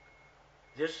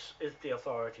 This is the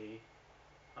authority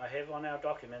I have on our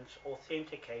documents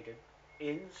authenticated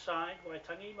inside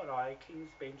Waitangi Marae King's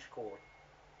Bench Court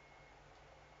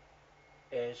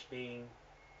as being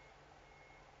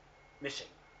missing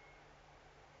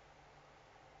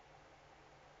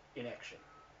in action.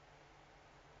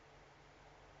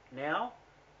 Now,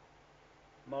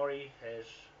 Maury has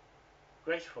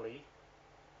gracefully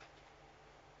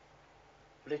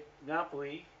let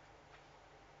Ngāpuhi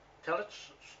tell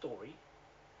its story.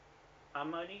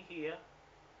 I'm only here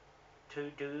to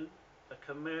do a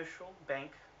commercial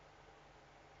bank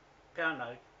pound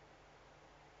note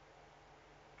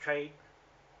trade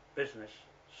business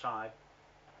side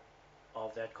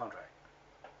of that contract.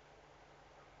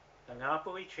 The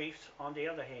Ngāpuhi chiefs, on the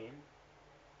other hand,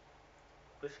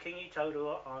 with Kingi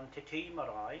Taurua on Te Tii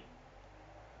Marae,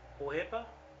 Hohepa,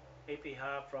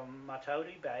 Epiha from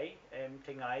Matauri Bay and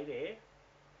Te Ngai there,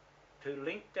 to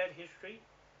link that history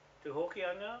to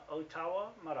Hokianga o Tawa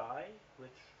Marae with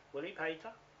Willie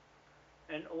Pater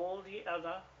and all the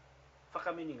other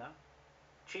Whakamininga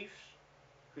chiefs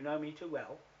who know me too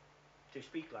well to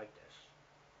speak like this,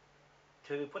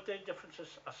 to put their differences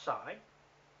aside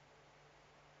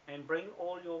and bring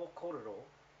all your korero,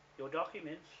 your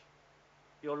documents,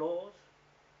 your laws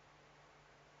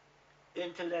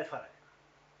into that whare.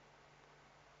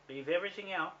 Leave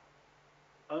everything out,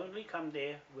 only come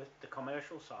there with the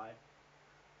commercial side,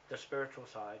 the spiritual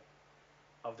side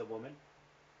of the woman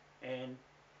and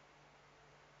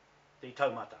the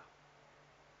taumata,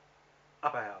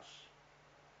 upper house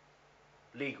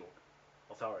legal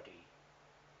authority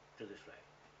to this flag.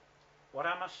 What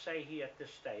I must say here at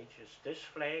this stage is this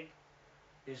flag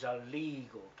is a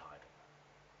legal title.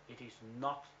 It is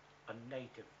not a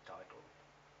native title.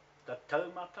 The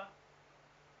taumata,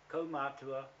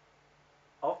 kaumatua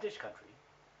of this country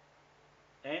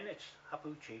and its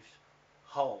hapu chiefs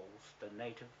holds the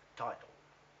native title.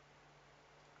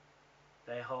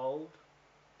 They hold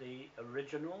the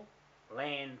original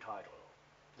land title.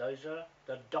 Those are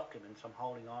the documents I'm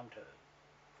holding on to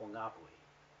for Ngāpuhi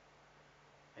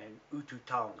and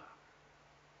Ututaonga.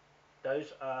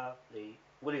 Those are the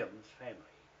Williams family.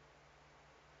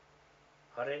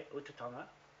 Hare Ututaonga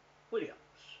Williams.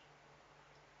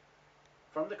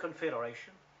 From the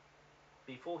Confederation,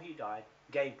 before he died,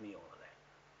 gave me all of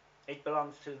that. It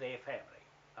belongs to their family.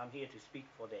 I'm here to speak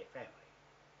for their family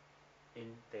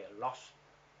in their lost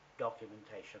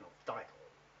documentation of title.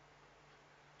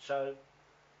 So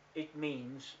it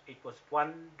means it was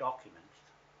one document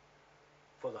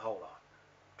for the whole lot.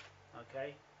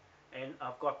 Okay? And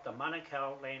I've got the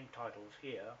Manukau land titles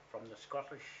here from the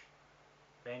Scottish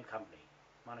Land Company,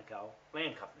 Manukau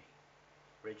Land Company,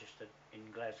 registered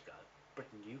in Glasgow,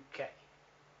 Britain, UK.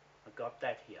 I've got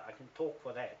that here. I can talk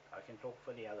for that. I can talk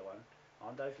for the other one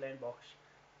on those land box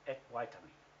at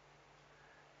Waitangi.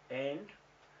 And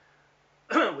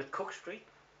with Cook Street,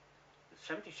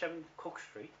 77 Cook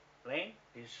Street land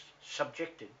is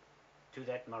subjected to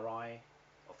that marae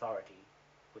authority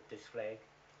with this flag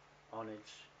on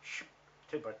its ship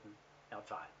to Britain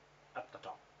outside, up the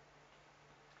top.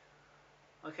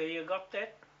 Okay, you got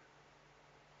that?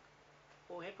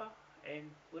 Ohepa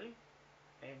and Willie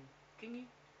and Kingi?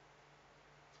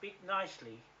 Speak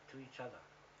nicely to each other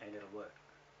and it'll work.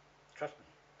 Trust me.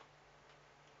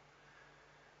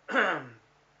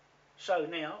 So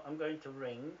now I'm going to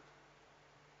ring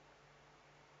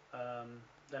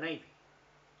the Navy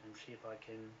and see if I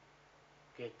can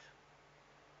get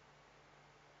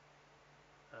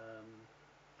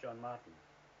John Martin.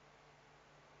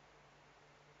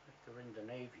 I have to ring the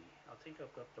Navy. I think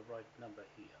I've got the right number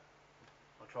here.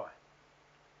 I'll try.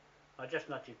 I just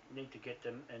need to get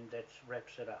them, and that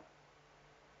wraps it up.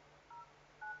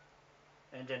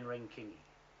 And then ring Kingi.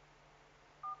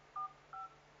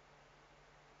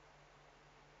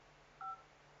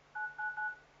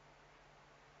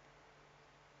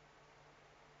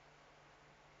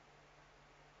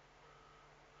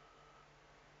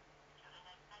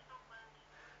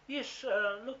 Yes,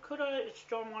 look, it's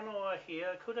John Wanoa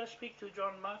here. Could I speak to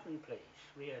John Martin, please?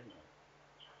 Rear Admiral.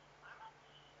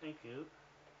 Thank you.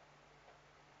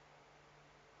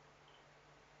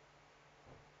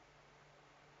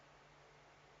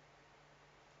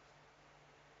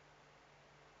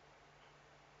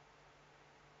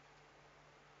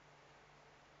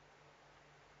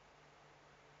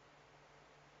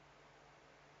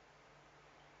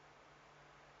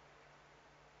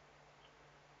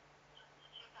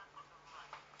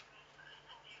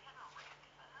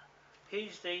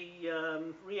 He's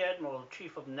the Rear Admiral,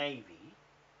 Chief of Navy.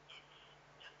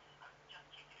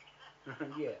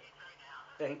 Yeah,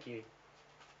 thank you.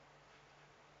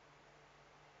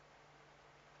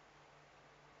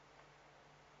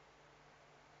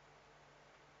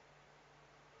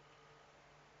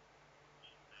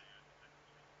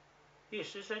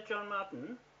 Yes, is that John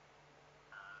Martin?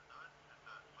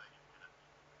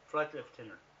 Flight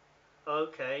Lieutenant.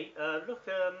 Okay, look,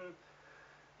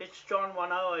 it's John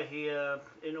Wanoa here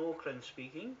in Auckland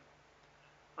speaking.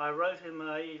 I wrote him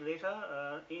a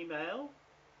letter, email,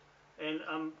 and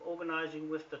I'm organising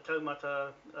with the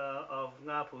taumata of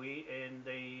Ngāpuhi and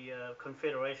the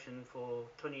Confederation for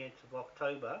 28th of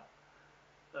October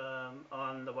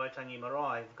on the Waitangi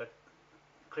Marae. We've got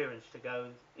clearance to go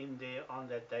in there on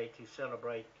that day to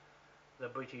celebrate the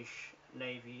British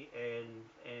Navy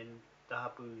and the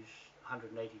Hapu's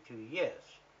 182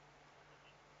 years.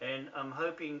 And I'm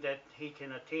hoping that he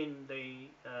can attend the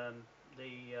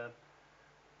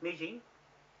meeting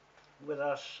with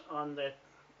us on that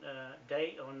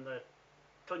day, on the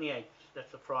 28th,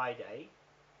 that's a Friday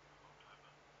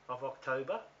of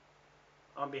October,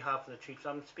 on behalf of the chiefs.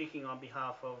 I'm speaking on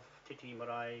behalf of Titi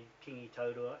Marae, Kingi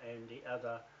Taurua and the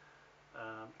other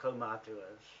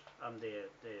kaumatuas. I'm their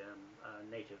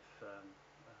native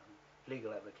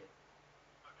legal advocate.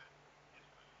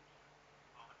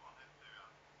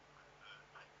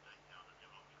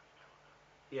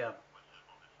 Yeah.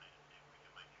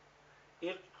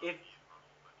 If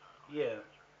yeah,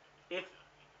 if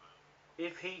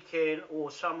if he can,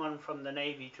 or someone from the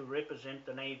Navy to represent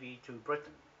the Navy to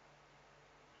Britain,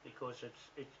 because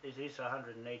it is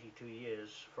 182 years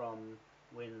from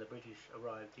when the British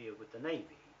arrived here with the Navy,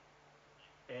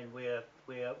 and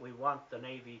we want the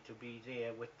Navy to be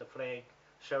there with the flag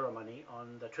ceremony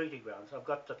on the treaty grounds. I've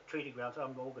got the treaty grounds.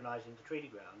 I'm organising the treaty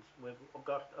grounds. We've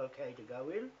got okay to go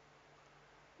in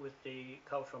with the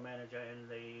cultural manager and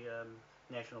the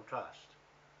National Trust.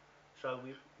 So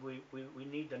we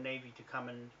need the Navy to come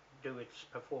and do its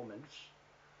performance.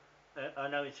 I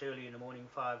know it's early in the morning,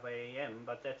 5 a.m.,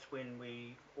 but that's when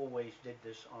we always did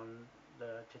this on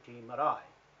the Titi Marae.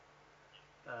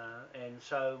 And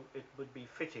so it would be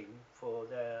fitting for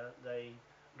the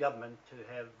government to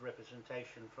have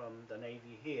representation from the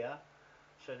Navy here,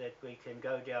 so that we can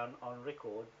go down on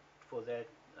record for that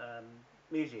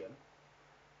museum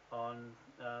on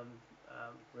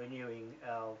renewing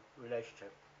our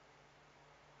relationship.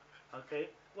 Okay,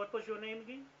 what was your name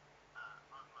again?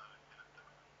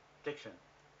 Dixon.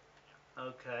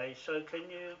 Okay, so can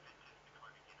you?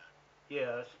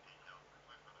 Yes.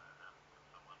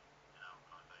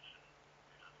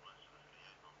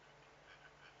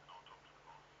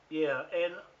 Yeah,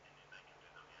 and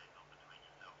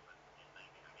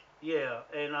yeah,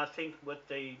 and I think with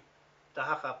the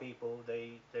Haka people,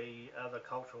 the other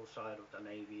cultural side of the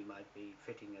Navy might be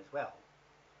fitting as well,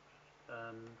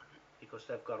 um, because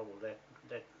they've got all that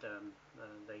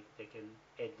they can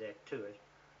add that to it.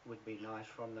 Would be nice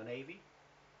from the Navy.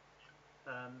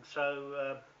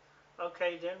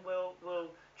 Okay, then we'll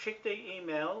check the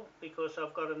email because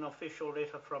I've got an official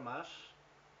letter from us,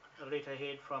 a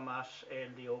letterhead from us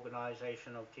and the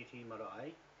organisation of Titi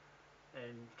Marae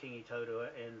and Kingi Taurua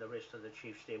and the rest of the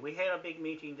chiefs there. We had a big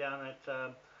meeting down at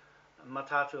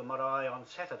Matatua Marae on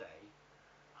Saturday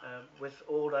with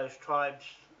all those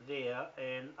tribes there,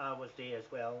 and I was there as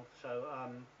well, so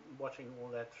I'm watching all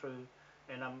that through,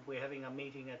 and we're having a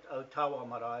meeting at Otawa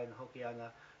Marae in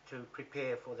Hokianga to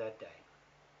prepare for that day.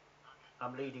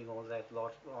 I'm leading all that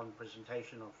lot on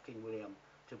presentation of King William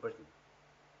to Britain.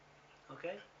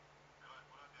 Okay?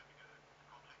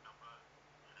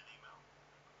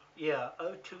 Yeah,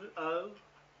 020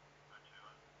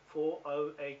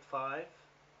 4085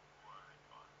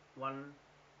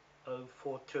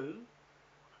 1042,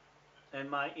 and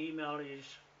my email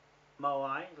is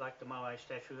Moai, like the Moai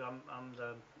statue. I'm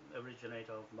the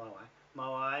originator of Moai.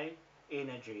 Moai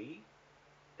Energy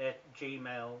at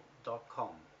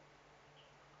gmail.com.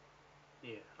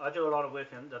 Yeah, I do a lot of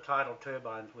work in the tidal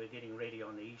turbines. We're getting ready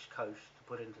on the east coast to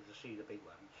put into the sea, the big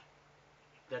ones.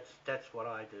 That's what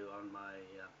I do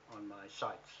on my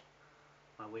sites,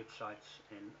 my websites,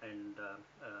 and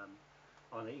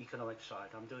on the economic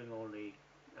side, I'm doing all the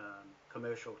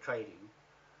commercial trading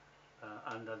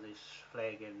under this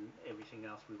flag and everything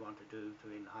else we want to do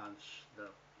to enhance the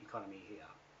economy here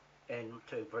and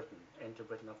to Britain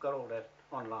I've got all that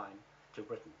online to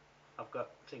Britain. I've got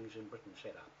things in Britain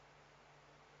set up.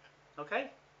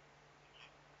 Okay?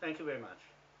 Thank you very much.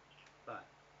 Bye.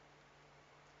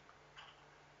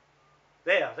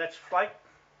 There, that's Flight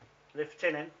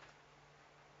Lieutenant.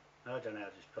 I don't know how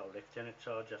to spell Lieutenant,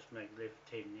 so I'll just make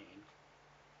Lieutenant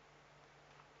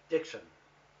Dixon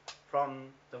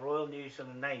from the Royal New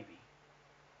Zealand Navy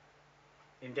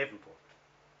in Devonport.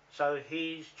 So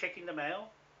he's checking the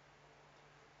mail,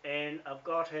 and I've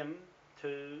got him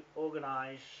to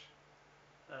organise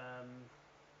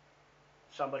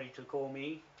somebody to call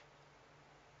me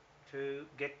to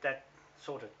get that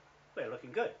sorted. We're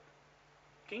looking good.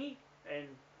 Kingi and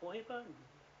Pohepa and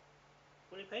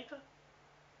Puripeita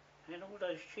and all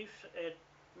those chiefs at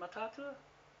Matatua,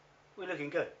 we're looking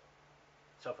good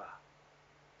so far.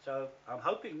 So I'm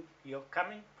hoping you're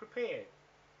coming prepared.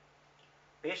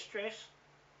 Best dressed,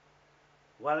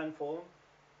 well informed,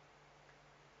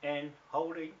 and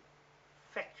holding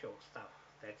factual stuff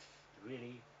that's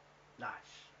really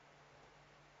nice.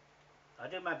 I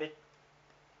do my bit,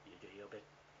 you do your bit,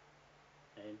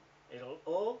 and it'll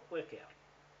all work out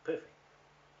perfect.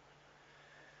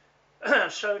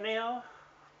 So now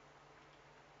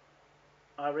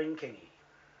I ring Kingi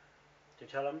to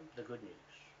tell him the good news,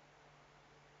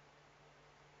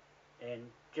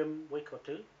 and Jim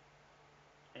Wikotu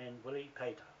and Willie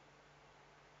Pater.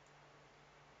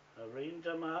 I ring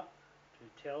them up to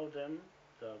tell them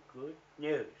the good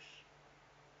news.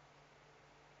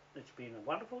 It's been a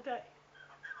wonderful day.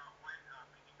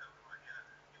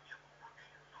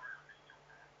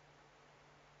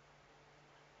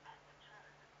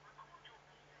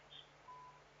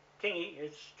 Kingi,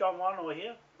 it's John Wano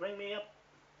here. Ring me up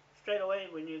straight away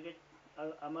when you get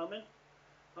a moment.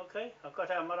 Okay, I've got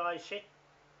our marae set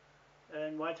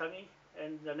and Waitangi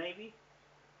and the Navy.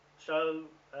 So,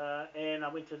 and I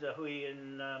went to the hui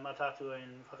in Matatua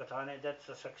in Whakatane. That's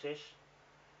a success.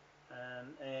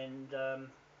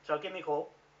 So give me a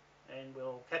call and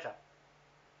we'll catch up.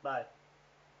 Bye.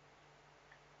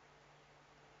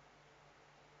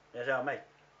 as our mate.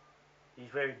 He's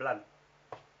very blunt.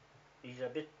 He's a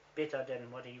bit better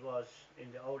than what he was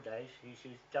in the old days. He used to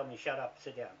tell me, shut up,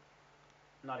 sit down.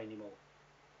 Not anymore.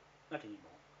 Not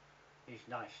anymore. He's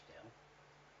nice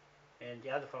now. And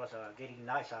the other fellows are getting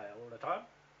nicer all the time.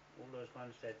 All those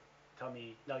ones that tell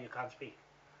me, no, you can't speak.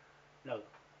 No,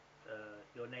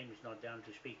 your name is not down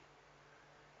to speak.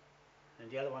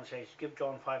 And the other one says, give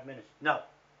John 5 minutes. No.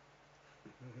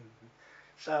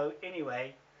 So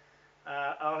anyway,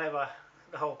 I'll have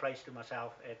the whole place to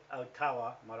myself at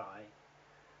Otawa Marae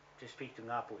to speak to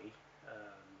Ngāpui,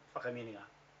 Whakamininga,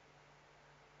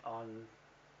 on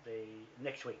the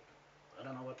next week. I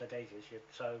don't know what the date is yet.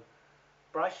 So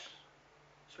Bryce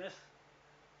Smith,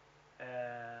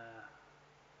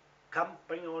 come,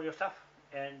 bring all your stuff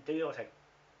and do your thing.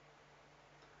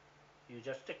 You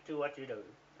just stick to what you do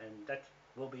and that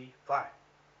will be fine.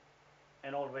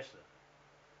 And all the rest of it.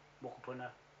 Mokopuna,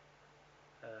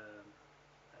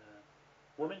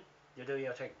 women, you do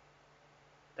your thing.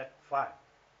 That's fine.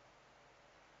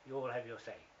 You all have your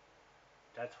say.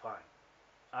 That's fine.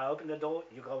 I open the door,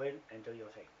 you go in and do your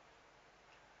thing.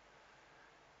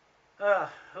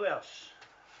 Who else?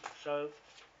 So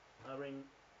I ring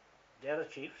the other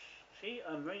chiefs. See,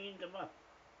 I'm ringing them up.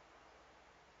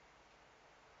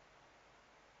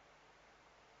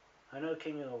 I know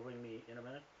King will ring me in a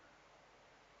minute.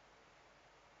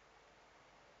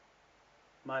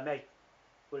 My mate,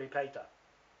 Willie Peita.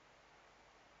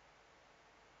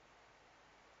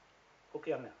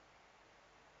 Hokianga.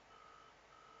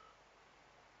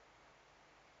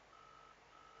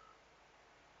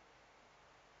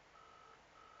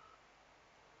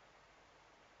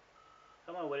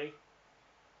 Come on, Willie.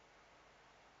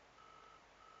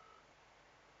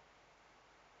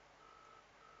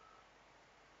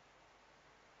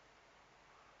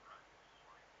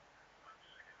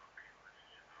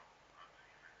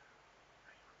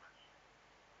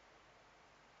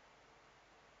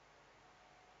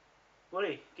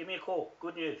 Willie, give me a call.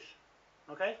 Good news.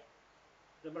 Okay?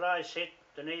 The Marae set,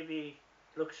 the Navy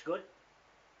looks good,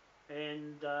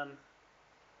 and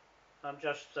I'm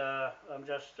just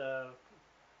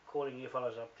calling you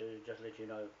fellas up to just let you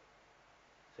know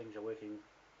things are working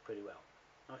pretty well.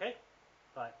 Okay?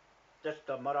 Right. That's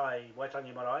the Marae,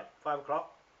 Waitangi Marae, 5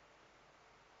 o'clock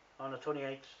on the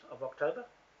 28th of October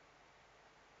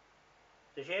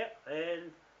this year,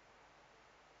 and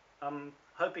I'm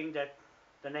hoping that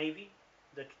the Navy,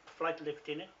 the Flight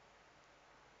Lieutenant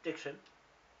Dixon,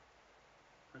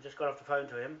 I just got off the phone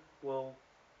to him, will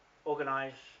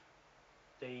organise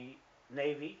the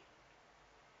Navy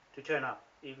to turn up,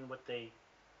 even with the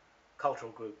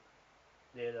cultural group,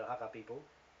 they're the Haka people,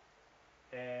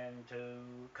 and to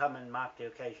come and mark the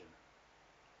occasion.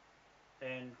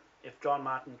 And if John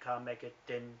Martin can't make it,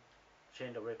 then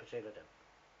send a representative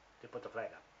to put the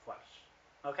flag up for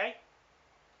us. Okay?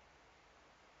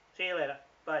 See you later.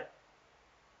 Bye.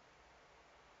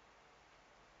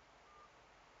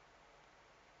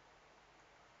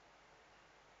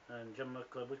 And Jim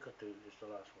Whakatane is the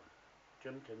last one.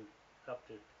 Jim can help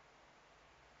to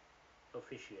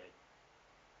officiate.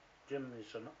 Jim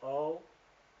is an old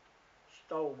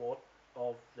stalwart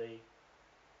of the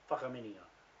Whakamininga,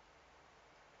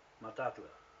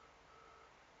 Matatua.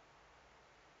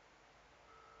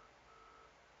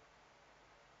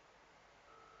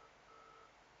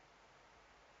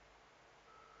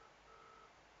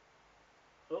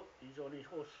 Oh, he's on his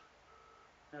horse,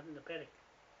 out in the paddock.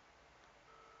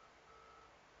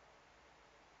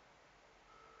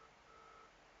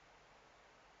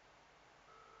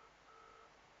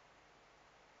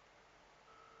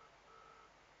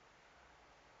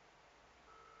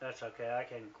 That's okay, I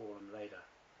can call him later.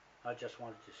 I just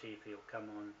wanted to see if he'll come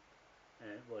on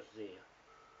and it was there.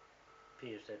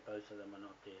 Appears that both of them are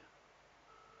not there.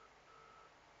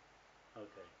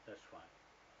 Okay, that's fine.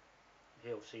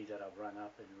 He'll see that I've rung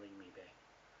up and ring me back.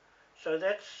 So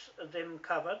that's them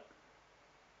covered.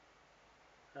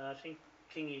 I think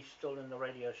Kingy's still in the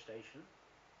radio station.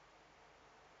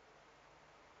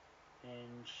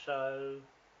 And so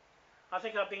I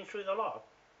think I've been through the lot.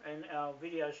 And our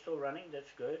video is still running, that's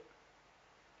good.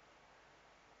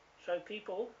 So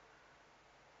people,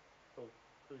 oh,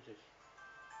 who's this?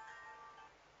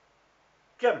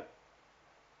 Jim.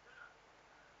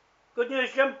 Good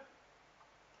news, Jim.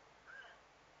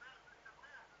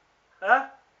 Huh?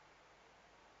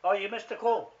 Oh, you missed the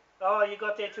call. Oh, you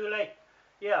got there too late.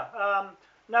 Yeah,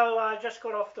 no, I just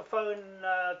got off the phone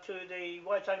to the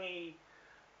Waitangi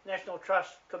National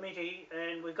Trust Committee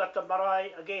and we got the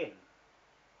marae again.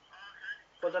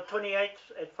 For the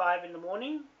 28th at 5 in the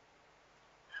morning.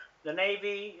 The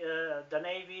Navy,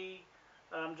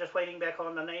 I'm just waiting back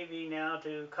on the Navy now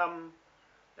to come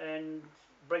and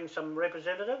bring some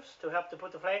representatives to help to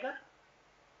put the flag up.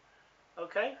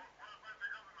 Okay?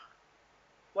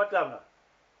 What governor?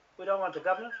 We don't want the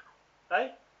governor. Eh?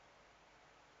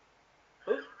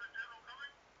 Who?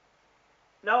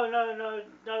 No, no, no,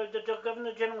 no. The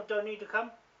Governor General don't need to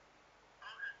come.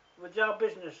 With our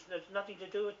business, there's nothing to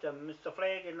do with them. It's the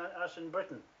flag and us in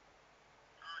Britain.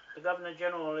 The Governor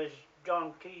General is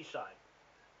John Key's side.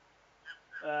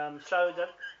 So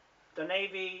the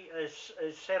Navy is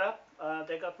set up.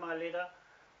 They got my letter,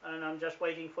 and I'm just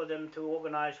waiting for them to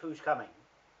organise who's coming.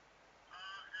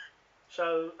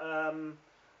 So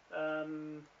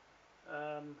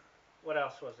what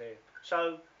else was there?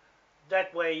 So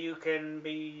that way you can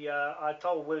be. I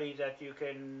told Willie that you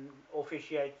can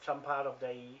officiate some part of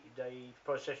the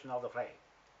procession of the flag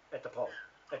at the pole.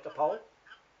 At the pole,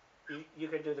 you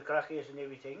can do the karakias and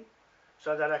everything,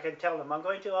 so that I can tell them I'm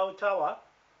going to Otawa,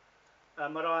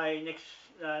 Marae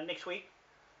next week,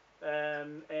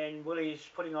 and Willie's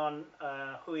putting on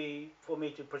hui for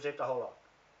me to present the whole lot.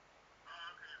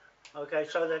 Okay,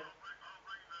 so that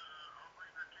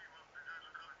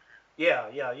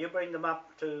yeah, you bring them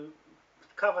up to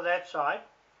cover that side,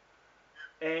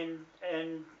 and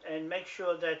make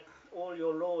sure that all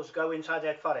your laws go inside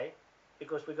that whare,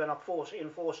 because we're going to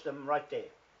enforce them right there.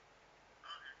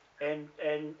 And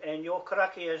your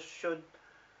karakias should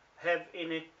have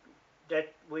in it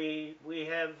that we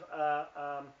have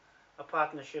a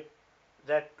partnership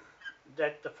that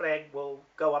the flag will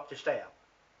go up to stay up.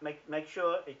 Make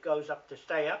sure it goes up to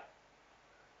stay up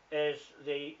as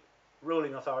the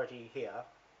ruling authority here.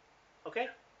 Okay?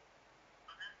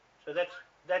 So that's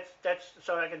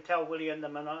so I can tell Willie and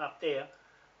them up there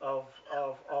of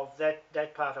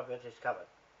that part of it is covered.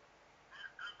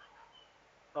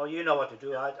 Oh, you know what to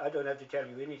do. I don't have to tell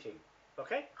you anything.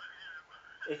 Okay?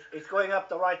 It's going up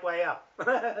the right way up.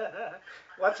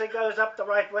 Once it goes up the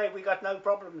right way, we got no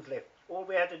problems left. All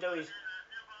we have to do is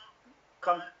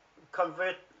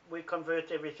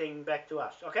convert everything back to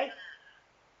us. Okay?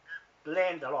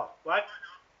 Land a lot, right?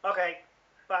 Okay.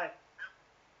 Bye.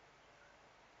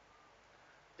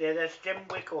 There, that's Jim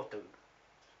Wikotu.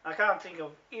 I can't think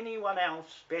of anyone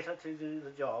else better to do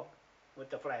the job with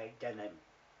the flag than him.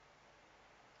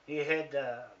 He had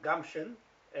gumption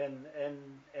and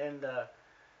the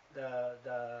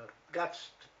guts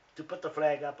to put the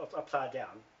flag upside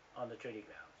down on the treaty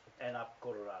grounds and up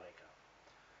Kororareka.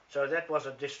 So that was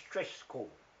a distress call.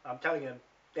 I'm telling you,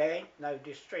 there ain't no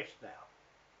distress now.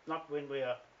 Not when we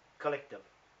are collective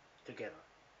together.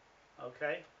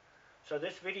 Okay? So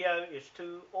this video is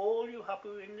to all you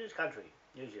hapu in this country,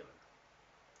 New Zealand,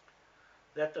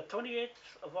 that the 28th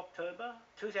of October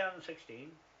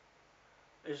 2016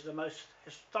 is the most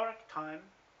historic time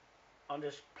on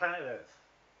this planet Earth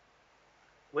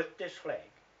with this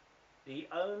flag, the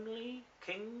only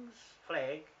King's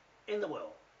flag in the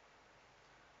world,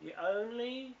 the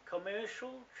only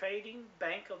commercial trading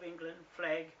Bank of England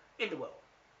flag in the world,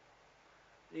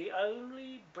 the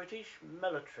only British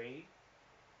military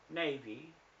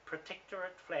Navy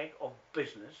protectorate flag of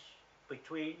business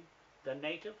between the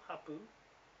native hapu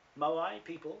Maui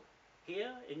people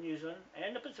here in New Zealand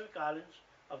and the Pacific Islands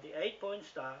of the 8-point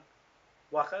star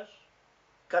wakas,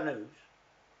 canoes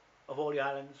of all the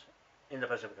islands in the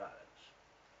Pacific Islands.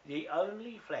 The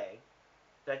only flag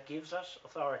that gives us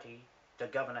authority to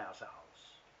govern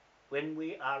ourselves when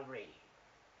we are ready.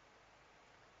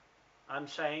 I'm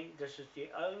saying this is the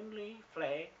only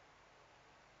flag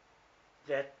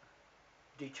that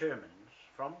determines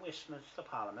from Westminster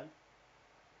Parliament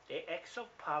the Acts of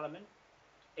Parliament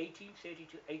 1830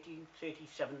 to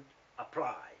 1837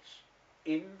 applies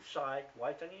inside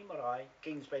Waitangi Marae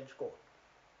King's Bench Court.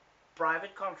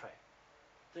 Private contract.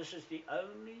 This is the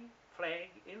only flag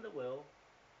in the world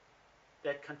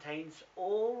that contains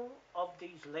all of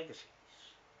these legacies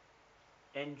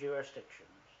and jurisdictions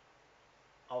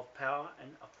of power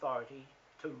and authority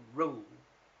to rule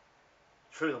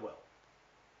through the world.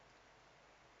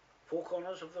 Four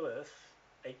corners of the earth,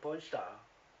 8-point star,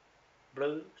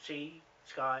 blue, sea,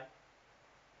 sky,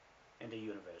 and the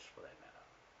universe for that matter,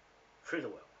 through the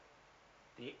world.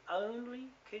 The only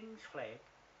King's flag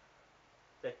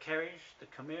that carries the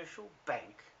commercial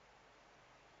bank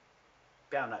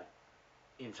bound note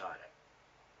inside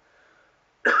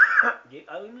it. The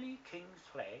only King's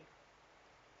flag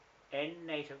and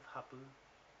native hapu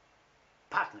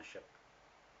partnership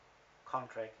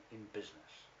contract in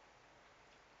business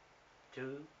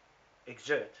to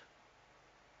exert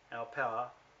our power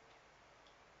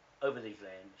over these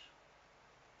lands,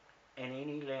 and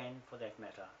any land for that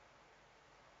matter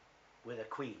where the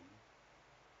Queen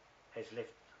has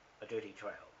left a dirty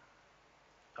trail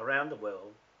around the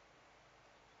world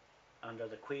under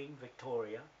the Queen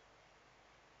Victoria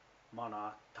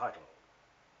monarch title,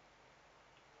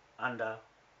 under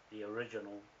the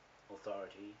original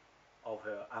authority of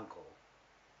her uncle,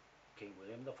 King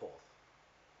William IV,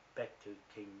 back to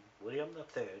King William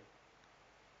III,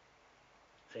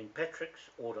 St. Patrick's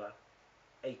Order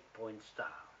 8-point star,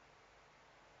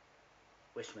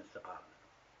 Westminster Parliament.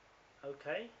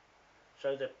 Okay,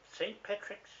 so the St.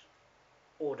 Patrick's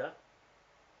Order,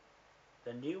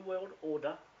 the New World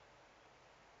Order,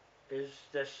 is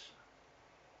this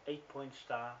 8-point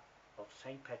star of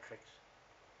St. Patrick's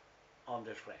on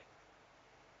this flag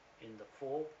in the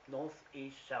 4 north,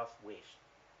 east, south, west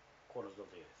corners of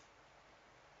the earth.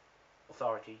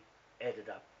 Authority added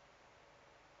up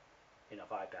in a £5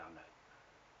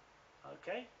 note.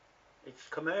 Okay, it's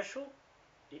commercial,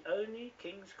 the only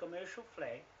King's commercial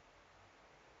flag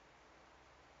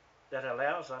that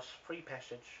allows us free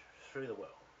passage through the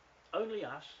world. Only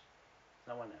us,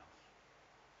 no one else.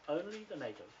 Only the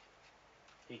native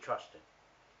he trusted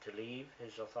to leave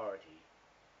his authority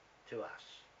to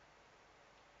us.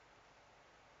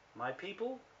 My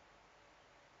people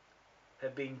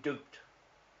have been duped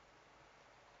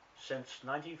since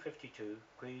 1952.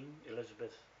 Queen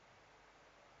Elizabeth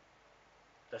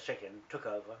II took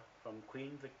over from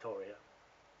Queen Victoria,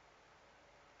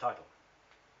 title,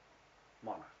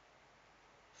 monarch,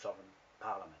 sovereign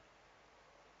parliament,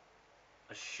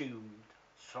 assumed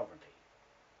sovereignty.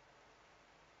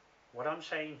 What I'm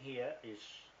saying here is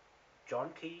John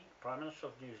Key, Prime Minister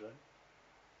of New Zealand,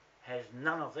 has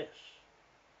none of this.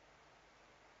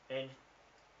 And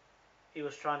he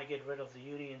was trying to get rid of the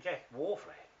Union Jack war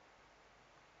flag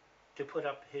to put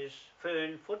up his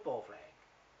Fern football flag,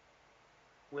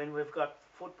 when we've got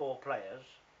football players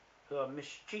who are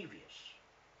mischievous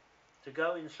to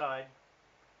go inside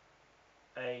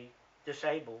a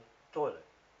disabled toilet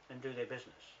and do their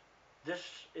business. This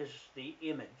is the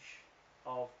image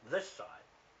of this side,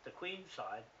 the Queen's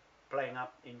side, playing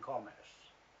up in commerce.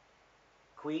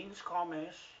 Queen's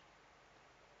commerce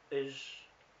is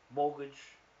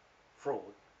mortgage fraud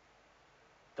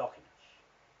documents,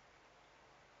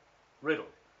 riddled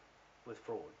with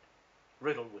fraud,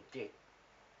 riddled with debt,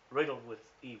 riddled with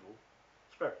evil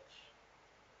spirits.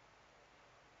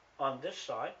 On this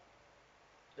side,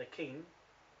 the King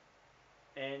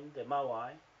and the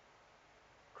Moai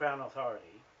Crown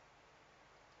Authority,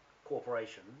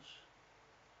 corporations,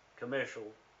 commercial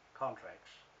contracts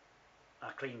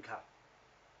are clean cut.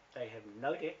 They have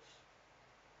no debts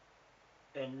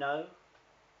and no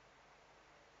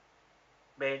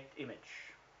bad image.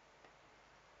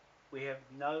 We have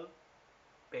no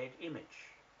bad image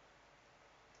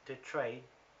to trade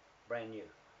brand new.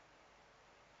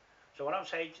 So what I'm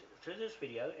saying through this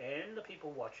video, and the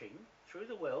people watching through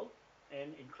the world,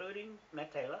 and including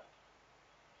Matt Taylor,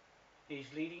 he's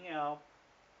leading our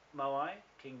Moai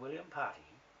King William party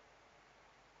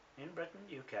in Britain,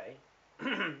 UK,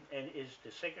 and is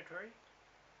the secretary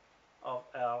of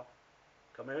our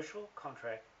commercial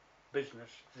contract business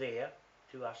there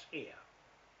to us here.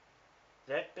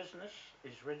 That business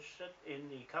is registered in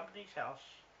the Company's House,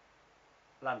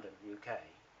 London, UK,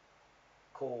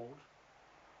 called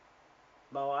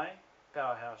Moai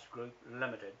Powerhouse Group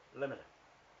Limited.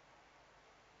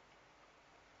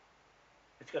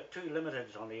 It's got 2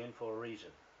 limiteds on the end for a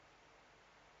reason.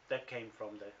 That came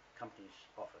from the company's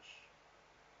office.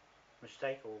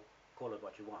 Mistake, or call it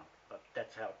what you want, but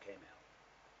that's how it came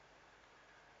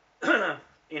out.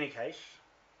 Any case,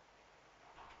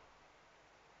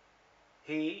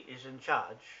 he is in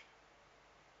charge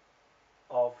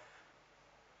of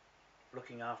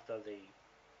looking after the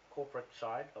corporate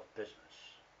side of business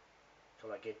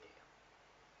till I get there.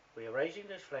 We are raising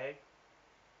this flag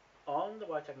on the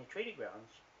Whakatane Treaty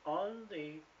grounds, on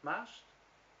the mast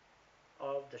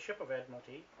of the Ship of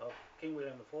Admiralty of King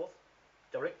William IV,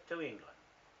 direct to England.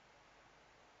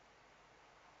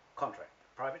 Contract,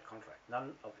 private contract,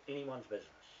 none of anyone's business.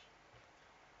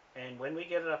 And when we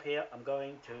get it up here, I'm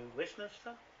going to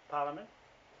Westminster Parliament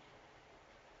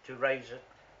to raise it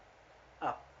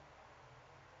up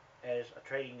as a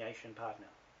trading nation partner,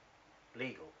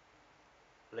 legal,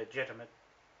 legitimate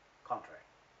contract,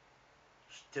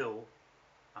 still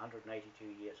 182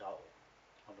 years old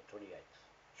on the 28th.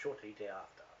 Shortly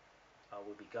thereafter, I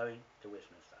will be going to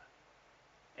Westminster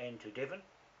and to Devon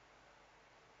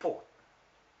Port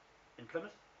in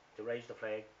Plymouth to raise the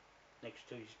flag next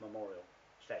to his memorial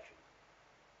statue.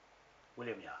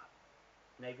 William Yard,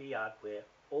 Navy Yard, where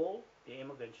all the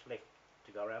immigrants left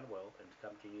to go around the world and to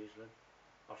come to New Zealand,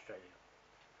 Australia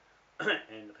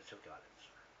and the Pacific Islands.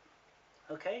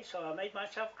 Okay, so I made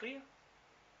myself clear.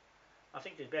 I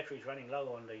think the battery's running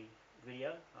low on the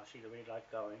video. I see the red light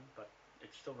going, but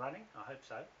it's still running. I hope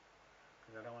so,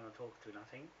 because I don't want to talk to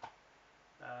nothing.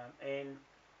 And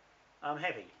I'm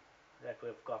happy that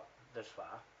we've got this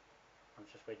far. I'm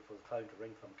just waiting for the phone to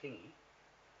ring from Kingy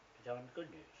to tell him the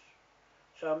good news.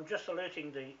 So I'm just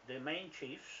alerting the main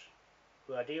chiefs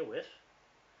who I deal with,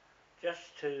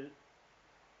 just to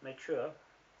make sure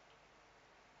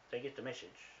they get the message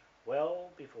well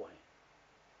beforehand.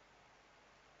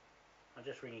 I'm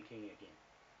just ringing Kingy again.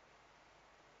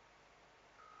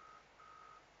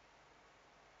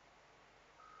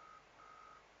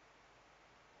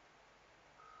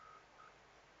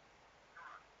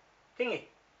 Kingy,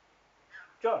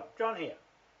 John here.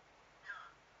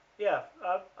 Yeah,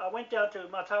 I went down to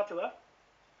Matatua,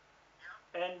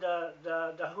 and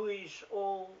the hui's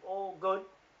all good.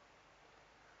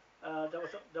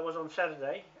 That was on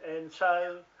Saturday, and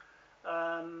so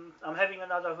I'm having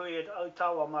another hui at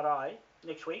Otawa Marae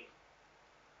next week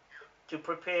to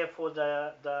prepare for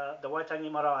the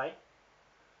Waitangi Marae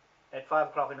at 5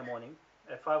 o'clock in the morning.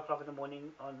 At 5 o'clock in the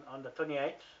morning on the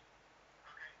 28th.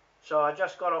 So I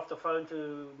just got off the phone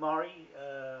to Maori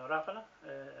Rapana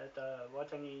at the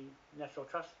Waitangi National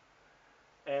Trust,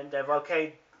 and they've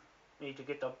okayed me to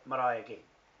get the marae again.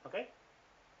 Okay?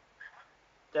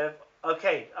 They've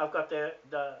okayed. I've got the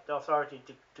authority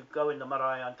to go in the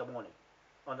marae on the morning,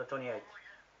 on the 28th,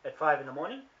 at 5 in the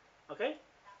morning. Okay?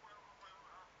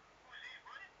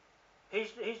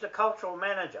 He's the cultural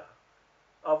manager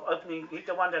of opening. He's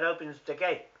the one that opens the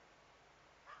gate.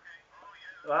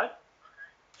 Right?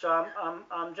 So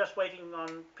I'm just waiting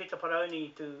on Peter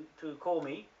Paroni to call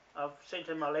me. I've sent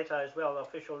him a letter as well, an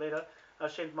official letter. I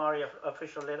sent Maori an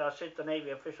official letter. I sent the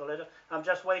Navy official letter. I'm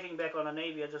just waiting back on the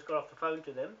Navy. I just got off the phone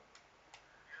to them.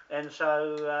 And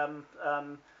so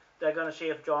they're going to see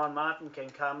if John Martin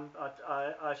can come.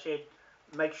 I said,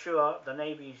 make sure the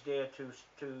Navy's there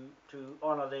to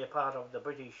honour their part of the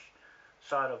British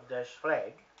side of this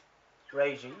flag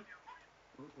raising,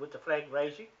 with the flag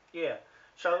raising. Yeah.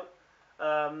 So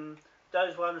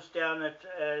those ones down at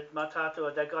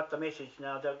Matatua, they got the message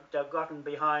now. They've gotten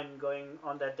behind going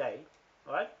on that day,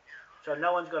 right? So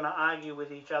no one's going to argue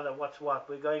with each other what's what.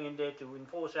 We're going in there to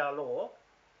enforce our law,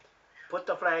 put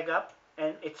the flag up,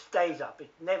 and it stays up.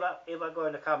 It's never ever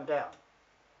going to come down.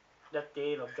 That's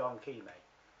the end of John Key,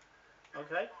 mate.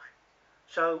 Okay?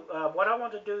 So what I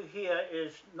want to do here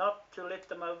is not to let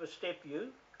them overstep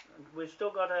you. We've still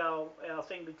got our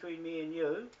thing between me and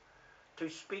you to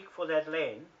speak for that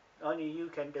land. Only you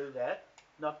can do that,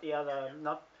 not the other,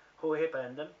 not Hohepa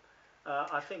and them.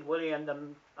 I think Willie and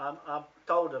them, I've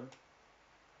told them,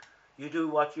 you do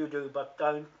what you do, but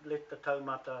don't let the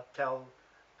taumata tell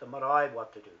the marae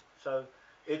what to do. So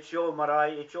it's your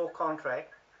marae, it's your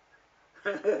contract.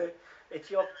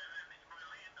 It's your,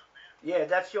 yeah,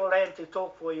 that's your land to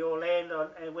talk for your land on,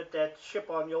 and with that ship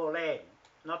on your land,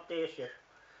 not their ship.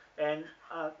 And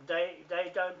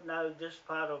they don't know this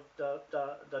part of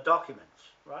the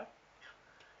documents, right?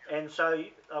 And so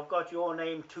I've got your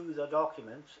name to the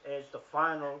documents as the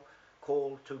final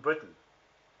call to Britain.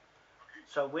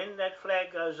 So when that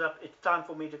flag goes up, it's time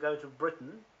for me to go to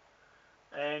Britain,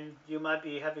 and you might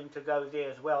be having to go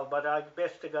there as well, but I'd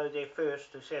best to go there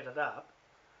first to set it up,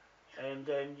 and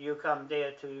then you come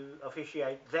there to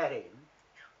officiate that end.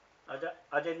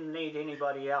 I didn't need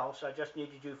anybody else, I just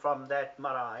needed you from that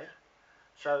marae.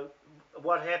 So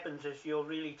what happens is you're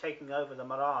really taking over the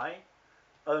marae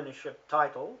ownership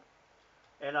title,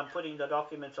 and I'm putting the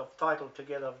documents of title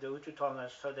together of the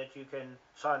Ututongas so that you can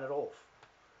sign it off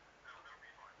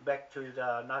back to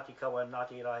the Ngāti Kawa,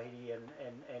 Ngāti Rahiri,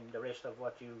 and the rest of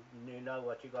what you know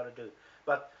what you got to do.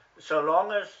 But so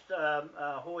long as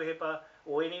Hohepa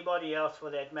or anybody else for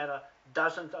that matter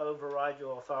doesn't override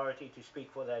your authority to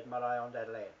speak for that marae on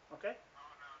that land, okay?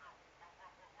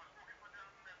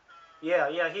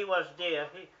 Yeah, he was there.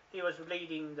 He was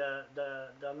leading the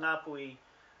Ngāpui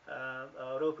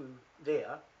Ropu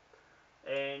there,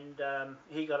 and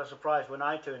he got a surprise when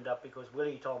I turned up because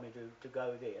Willie told me to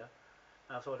go there.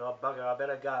 I thought, oh bugger, I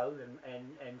better go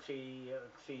and see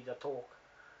the talk,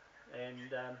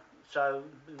 and so,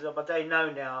 but they know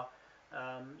now,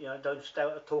 don't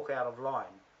talk out of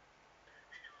line.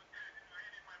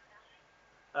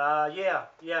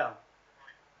 Yeah.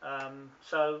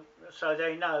 So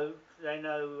they know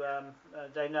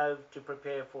to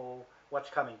prepare for what's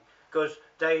coming, because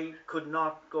they could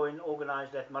not go and organise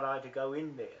that marae to go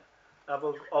in there. I've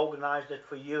organised it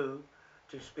for you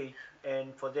to speak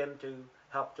and for them to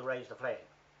help to raise the flag.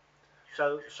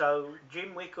 So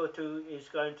Jim Wikotu is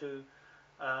going to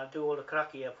do all the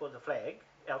karakia for the flag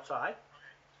outside,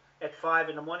 at 5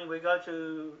 in the morning. We go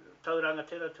to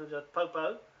Taurangatira to the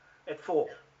Popo at 4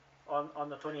 on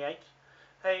the 28th.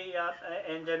 Hey,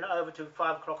 and then over to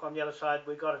 5 o'clock on the other side.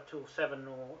 We got it till 7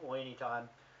 or any time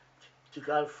to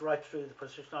go right through the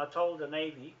position. I told the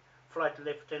Navy, Flight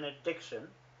Lieutenant Dixon,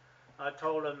 I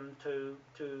told him to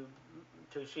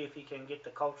see if he can get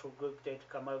the cultural group there to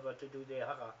come over to do their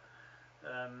haka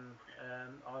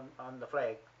on the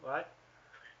flag, right?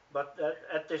 But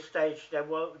at this stage, they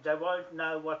won't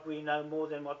know what we know more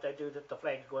than what they do, that the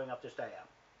flag's going up this day up.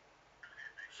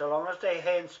 So long as their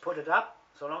hands put it up,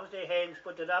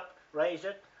 raise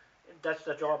it, that's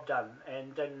the job done.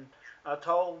 And then I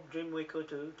told Jim Wiku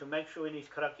to make sure in his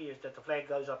karaki is that the flag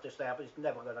goes up this day up. It's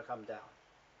never going to come down.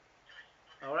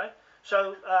 All right.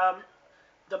 So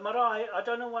the marae, I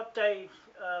don't know what day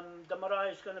the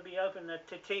marae is going to be open at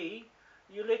Te Tii.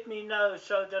 You let me know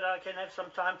so that I can have some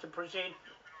time to present.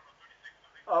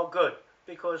 Oh, good,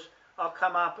 because I'll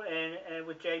come up and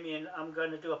with Jamie, and I'm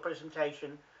going to do a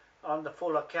presentation on the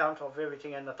full account of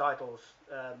everything and the titles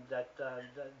that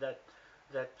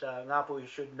Ngāpuhi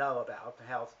should know about,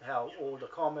 how all the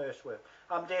commerce works.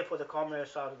 I'm there for the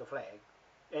commerce side of the flag,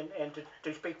 and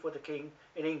to speak for the King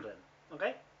in England.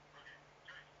 Okay?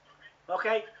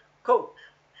 Okay, cool.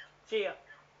 See ya.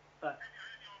 Bye.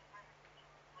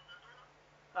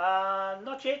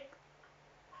 Not yet.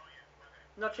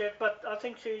 Not yet, but I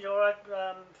think she's all right.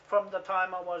 From the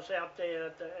time I was out there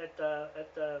at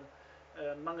the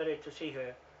Mangere to see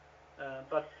her,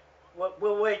 but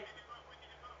we'll wait.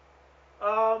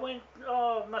 When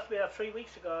must be 3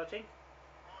 weeks ago, I think.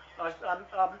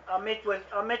 I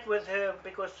met with her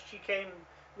because she came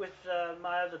with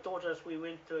my other daughters. We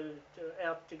went to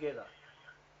out together.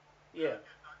 Yeah,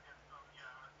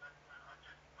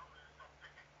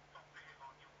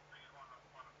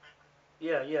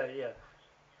 yeah, yeah, yeah,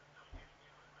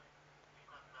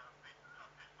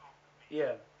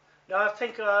 yeah. No, I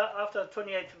think after the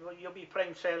 28th you'll be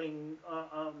plain sailing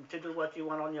to do what you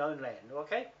want on your own land.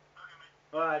 Okay.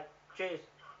 All right. Cheers.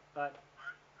 Bye.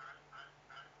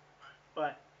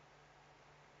 Bye.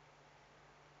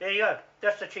 There you go.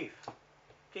 That's the chief.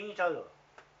 Kingi Taurua.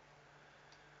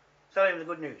 Tell him the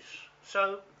good news.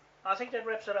 So I think that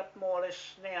wraps it up more or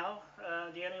less now.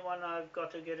 The only one I've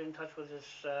got to get in touch with is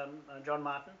John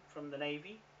Martin from the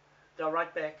Navy. They'll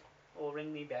write back or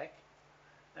ring me back.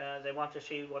 They want to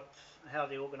see how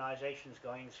the organisation's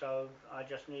going, so I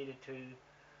just needed to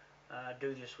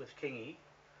do this with Kingi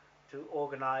to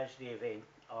organise the event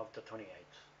of the 28th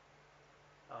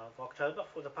of October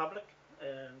for the public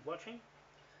watching.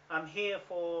 I'm here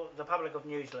for the public of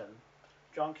New Zealand.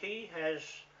 John Key has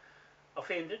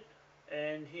offended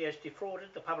and he has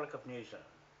defrauded the public of New Zealand.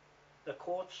 The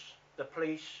courts, the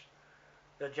police,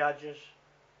 the judges,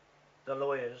 the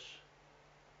lawyers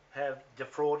have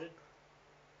defrauded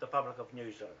the public of New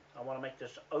Zealand. I want to make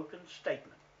this open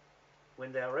statement.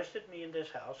 When they arrested me in this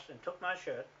house and took my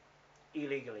shirt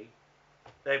illegally,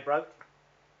 they broke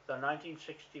the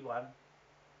 1961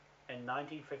 and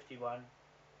 1951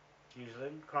 New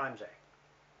Zealand Crimes Act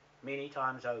many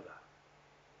times over.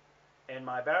 And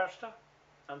my barrister,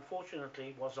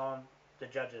 unfortunately, was on the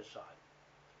judge's side.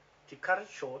 To cut it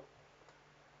short,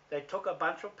 they took a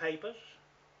bunch of papers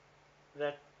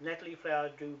that Natalie Flower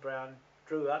Brown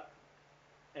drew up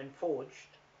and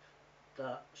forged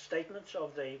the statements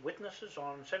of the witnesses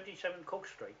on 77 Cook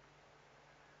Street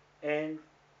and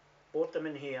brought them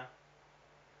in here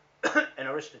and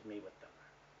arrested me with them.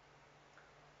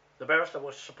 The barrister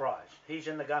was surprised. He's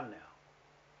in the gun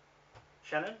now.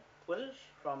 Shannon Withers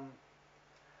from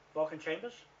Vulcan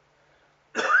Chambers,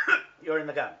 you're in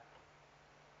the gun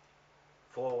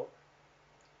for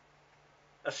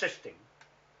assisting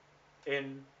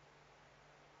in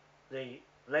the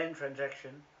land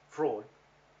transaction fraud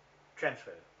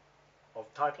transfer of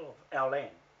title of our land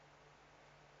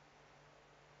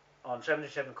on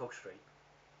 77 Cook Street.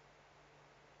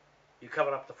 You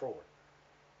covered up the fraud.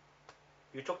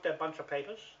 You took that bunch of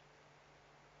papers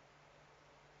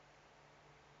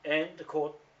and the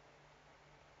court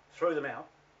threw them out.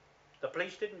 The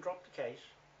police didn't drop the case.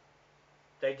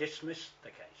 They dismissed the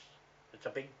case. It's a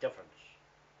big difference.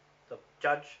 The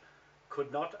judge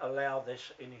could not allow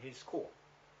this in his court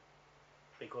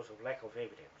because of lack of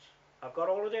evidence. I've got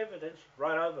all of the evidence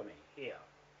right over me here.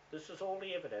 This is all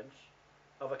the evidence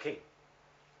of a king.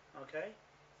 Okay?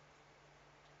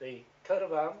 The coat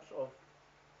of arms of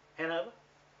Hanover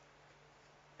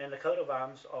and the coat of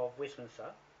arms of Westminster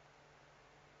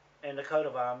and the coat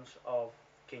of arms of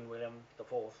King William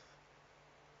IV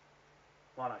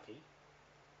monarchy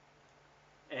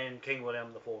and King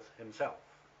William IV himself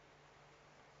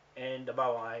and the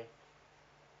Moai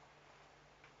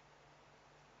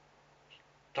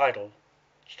title,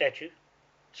 statue,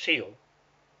 seal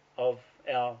of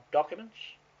our documents,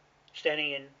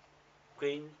 standing in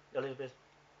Queen Elizabeth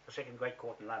II Great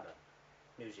Court in London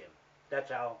Museum.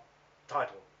 That's our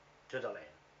title to the land.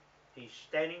 He's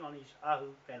standing on his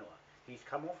Ahu Whenua. He's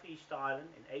come off Easter Island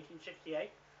in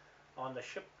 1868 on the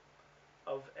ship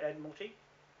of Admiralty,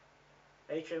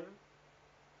 HMS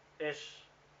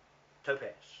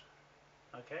Topaz.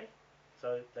 Okay?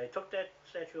 So they took that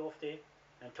statue off there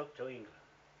and took to England.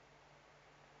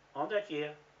 On that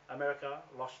year, America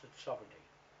lost its sovereignty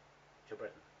to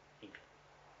Britain, England.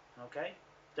 Okay?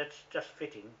 That's just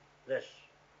fitting this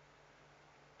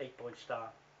 8-point star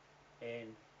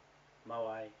and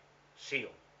Moai seal.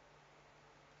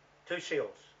 2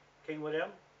 seals. King William,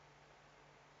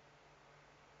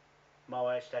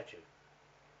 Moai statue.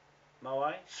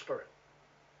 Moai spirit.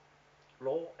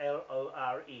 Law,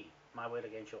 L-O-R-E, my word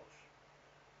against yours.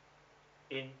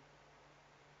 In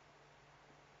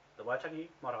the Waitangi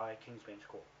Marae King's Bench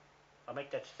Court. I make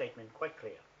that statement quite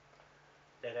clear,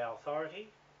 that our authority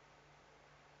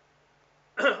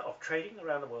of trading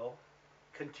around the world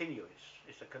continues.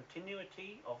 It's a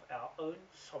continuity of our own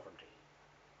sovereignty.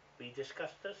 We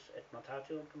discussed this at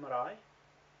Matatua Marae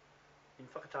in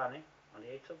Whakatane on the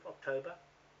 8th of October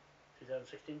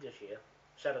 2016 this year,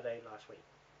 Saturday last week.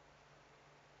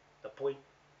 The point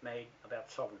made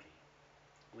about sovereignty.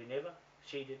 We never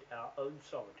ceded our own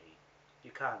sovereignty.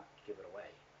 You can't give it away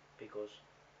because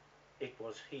it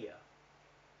was here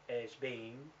as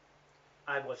being,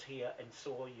 I was here and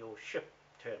saw your ship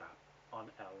turn up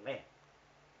on our land.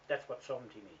 That's what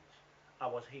sovereignty means. I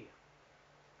was here.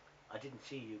 I didn't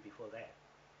see you before that.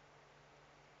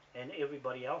 And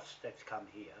everybody else that's come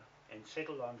here and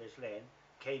settled on this land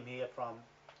came here from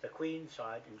the Queen's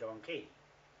side in John Key.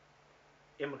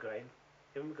 Immigration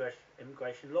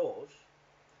laws.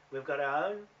 We've got our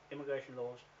own immigration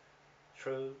laws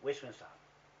through Westminster.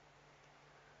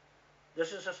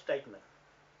 This is a statement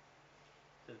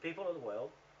to the people of the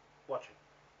world watching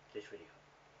this video.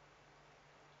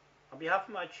 On behalf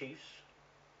of my chiefs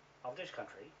of this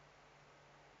country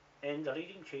and the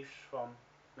leading chiefs from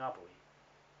Ngāpuhi,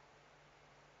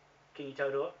 Kingi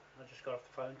Taurua, I just got off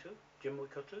the phone to, Jim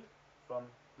Wikutu from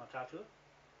Matatua,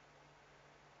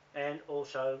 and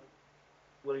also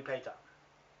Willie Peita.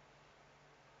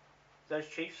 Those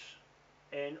chiefs,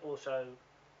 and also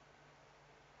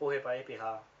Hohepa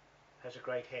Epiha has a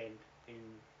great hand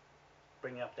in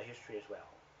bringing up the history as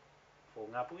well for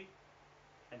Ngāpuhi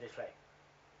and this flag.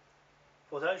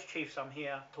 For those chiefs, I'm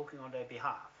here talking on their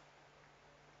behalf,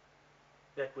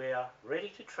 that we are ready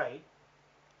to trade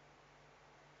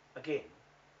again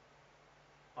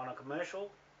on a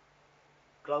commercial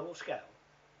global scale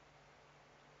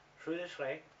through this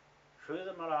flag, through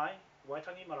the Marae,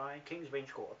 Waitangi Marae, King's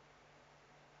Bench Court.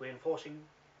 We're enforcing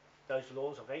those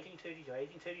laws of 1830 to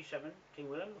 1837, King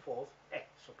William IV,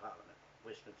 Acts of Parliament,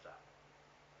 Westminster,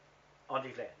 on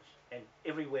these lands, and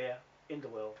everywhere in the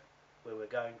world where we're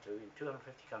going to, in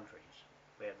 250 countries,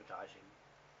 we're advertising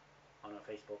on our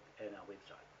Facebook and our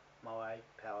website,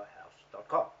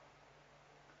 moaipowerhouse.com.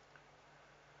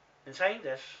 In saying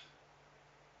this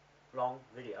long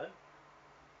video,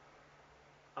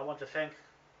 I want to thank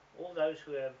all those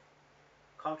who have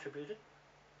contributed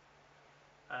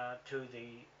to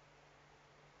the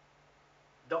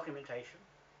documentation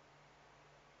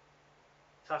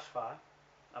thus far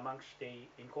amongst the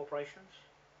incorporations,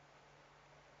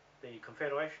 the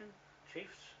Confederation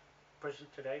chiefs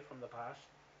present today from the past,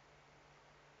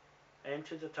 and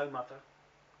to the taumata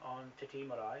on Te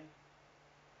Marae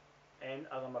and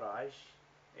other maraes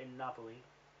in Ngāpuhi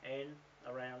and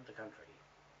around the country,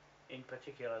 in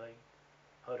particularly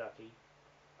Hauraki,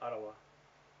 Arawa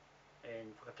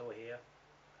and Whakatoa here,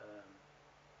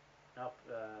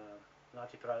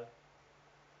 Ngāti Pro,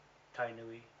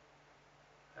 Tainui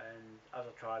and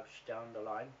other tribes down the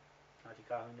line, Ngāti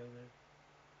Kahununu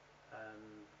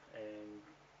and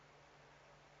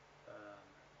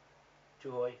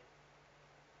Tuhoi,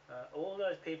 all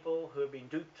those people who have been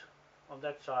duped on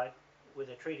that side with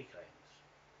their treaty claims,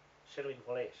 settling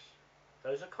for less.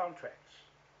 Those are contracts.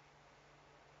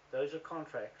 Those are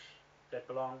contracts that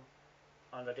belong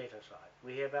on the debtor side.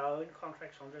 We have our own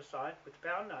contracts on this side with the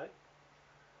pound note,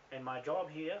 and my job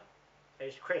here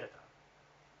as creditor,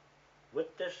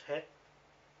 with this hat,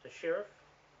 the sheriff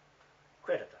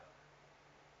creditor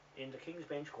in the King's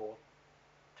Bench Court,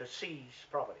 to seize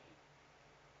property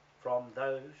from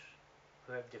those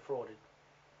who have defrauded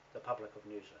the public of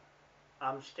New Zealand.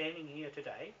 I'm standing here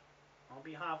today on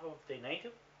behalf of the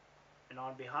native and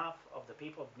on behalf of the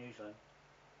people of New Zealand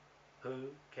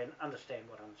who can understand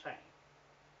what I'm saying,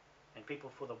 and people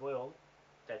for the world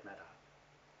that matter,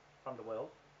 from the world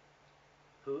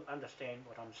who understand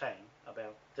what I'm saying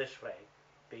about this flag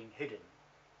being hidden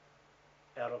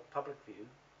out of public view,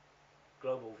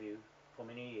 global view, for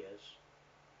many years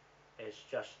as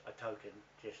just a token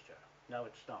gesture. No,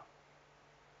 it's not.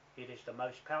 It is the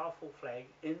most powerful flag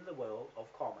in the world of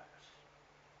commerce.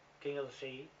 King of the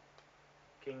sea,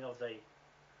 king of the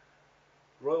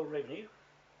royal revenue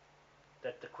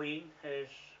that the Queen has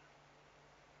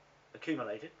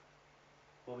accumulated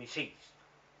will be seized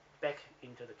back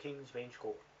into the King's Bench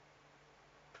Court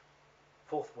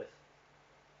forthwith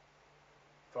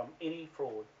from any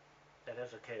fraud that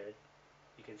has occurred.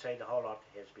 You can say the whole lot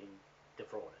has been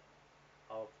defrauded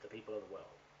of the people of the world,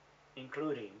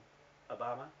 including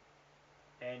Obama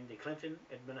and the Clinton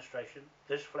administration.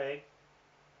 This flag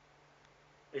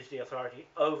is the authority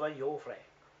over your flag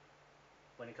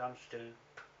when it comes to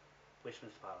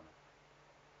Westminster Parliament.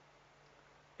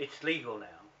 It's legal now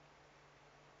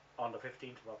on the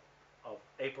 15th of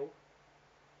April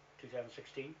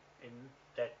 2016 in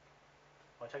that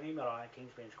Waitangi Marae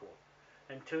King's Bench Court.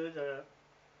 And to the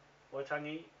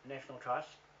Waitangi National Trust,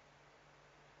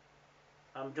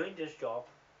 I'm doing this job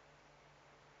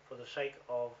for the sake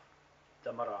of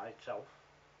the marae itself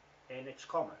and its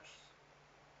commerce.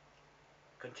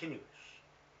 Continuous.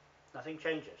 Nothing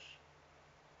changes.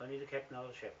 Only the captain of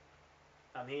the ship.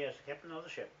 I'm here as the captain of the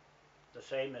ship, the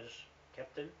same as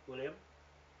Captain William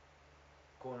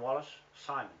Cornwallis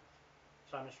Simon.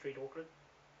 Simon Street, Auckland.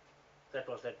 That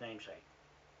was that namesake.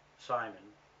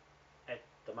 Simon at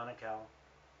the Manukau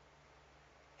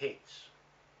heads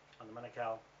on the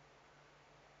Manukau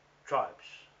tribes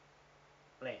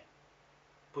land.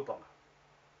 Puponga.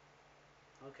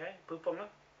 Okay, Puponga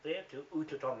there to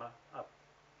Utatonga up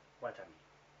Waitangi.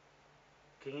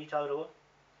 King Itaurua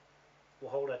will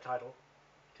hold that title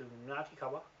to Ngāti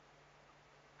Kawa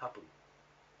Hapu.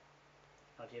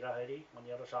 Ngāti Rahiri on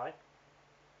the other side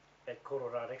at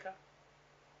Kororareka,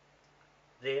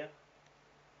 there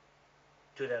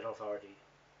to that authority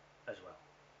as well.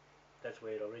 That's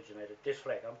where it originated, this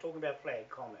flag. I'm talking about flag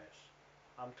commerce.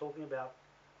 I'm talking about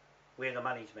where the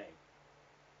money's made.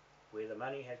 Where the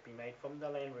money has been made from the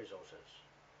land resources,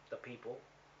 the people,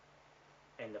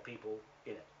 and the people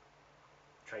in it.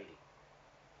 Trading.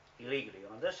 Illegally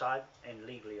on this side and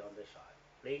legally on this side.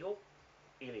 Legal,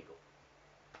 illegal.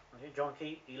 Okay, John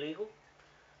Key, illegal.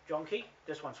 John Key,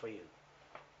 this one's for you.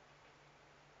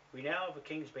 We now have a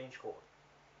King's Bench Court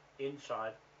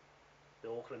inside the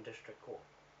Auckland District Court.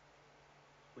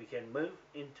 We can move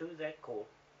into that court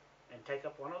and take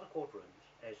up one of the courtrooms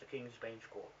as the King's Bench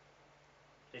Court.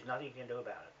 There's nothing you can do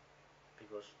about it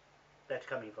because that's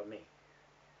coming from me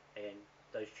and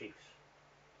those chiefs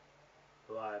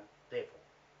who I'm there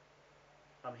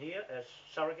for. I'm here as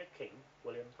surrogate King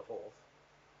William IV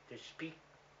to speak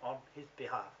on his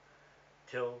behalf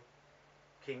till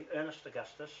King Ernest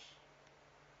Augustus,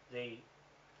 the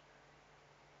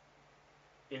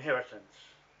inheritance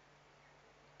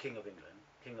King of England,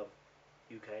 King of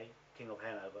UK, King of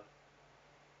Hanover,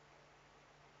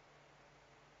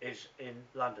 is in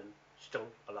London still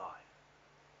alive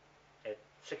at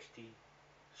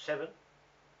 67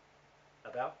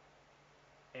 about,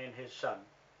 and his son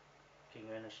King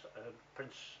Ernest,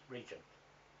 Prince Regent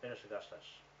Ernest Augustus,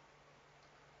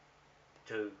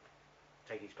 to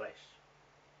take his place.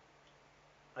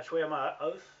 I swear my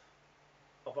oath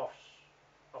of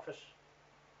office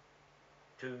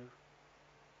to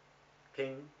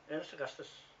King Ernest Augustus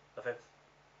V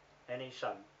and his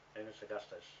son Ernest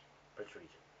Augustus, Prince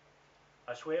Regent.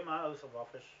 I swear my oath of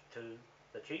office to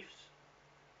the chiefs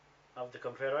of the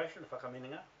Confederation, the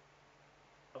Whakamininga,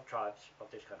 of tribes of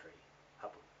this country,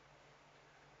 Hapu.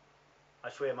 I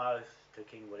swear my oath to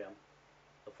King William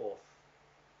IV,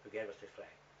 who gave us this flag,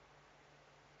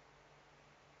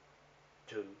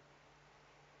 to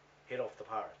head off the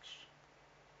pirates,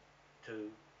 to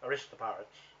arrest the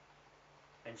pirates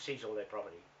and seize all their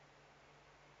property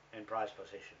and prized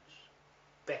possessions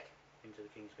back into the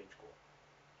King's Bench Court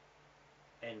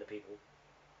and the people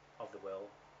of the world,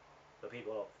 the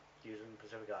people of New Zealand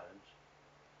Pacific Islands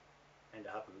and the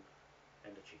Hapu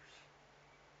and the chiefs.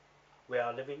 We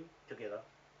are living together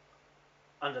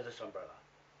under this umbrella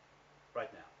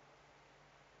right now,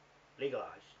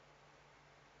 legalised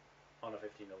on the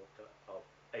 15th of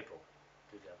April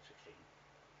 2016.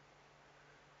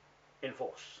 In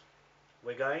force.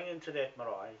 We're going into that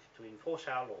marae to enforce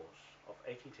our laws of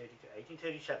 1830 to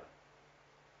 1837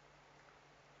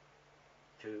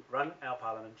 to run our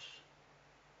parliaments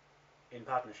in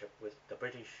partnership with the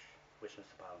British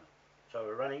Westminster Parliament. So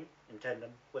we're running in tandem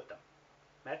with them.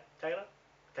 Matt Taylor,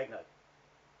 take note.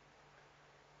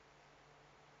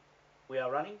 We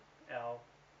are running our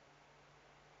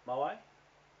Moai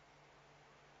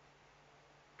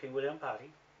King William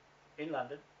Party in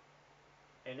London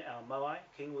and our Moai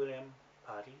King William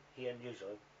Party here in New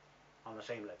Zealand on the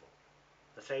same level,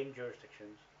 the same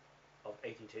jurisdictions of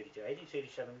 1832,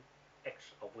 1837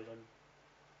 Acts of William,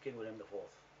 King William IV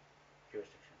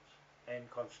jurisdictions, and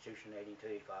Constitution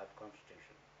 1835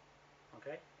 Constitution.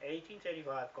 Okay,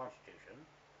 1835 Constitution,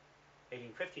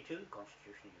 1852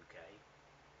 Constitution UK,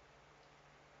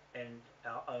 and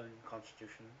our own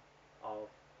Constitution of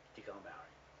Tikanga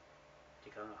Maori,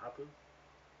 Tikanga Hapu,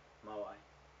 Maui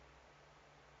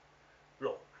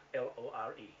Law,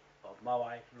 L-O-R-E, of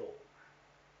Maui Law.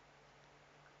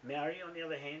 Maori, on the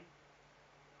other hand,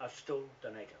 are still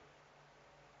the native.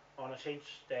 On a sense,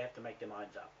 they have to make their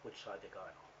minds up which side they're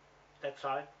going on. That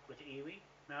side with the iwi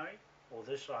Maori, or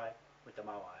this side with the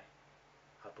Maui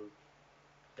Hapu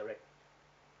direct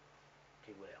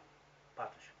King William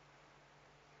partnership.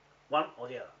 One or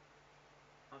the other.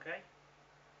 Okay?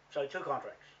 So 2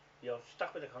 contracts. You're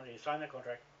stuck with the contract, you sign that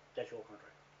contract, that's your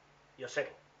contract. You're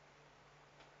settled.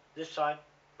 This side,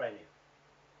 brand new.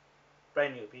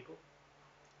 Brand new, people.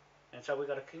 And so we've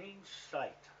got a clean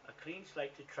slate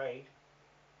to trade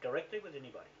directly with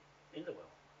anybody in the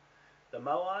world. The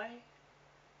Moai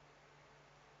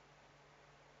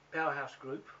Powerhouse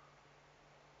Group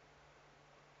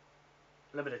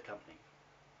Limited Company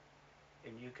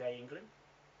in UK, England,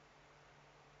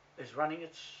 is running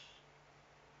its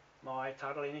Moai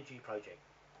Tidal Energy project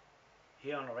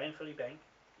here on the Ranfurly Bank,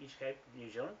 East Cape, New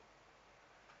Zealand,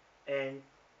 and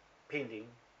pending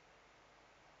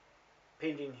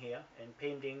here and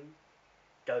pending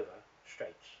Dover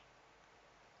Straits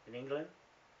in England,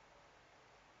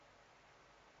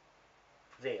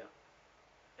 there,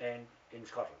 and in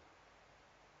Scotland,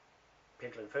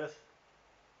 Pentland Firth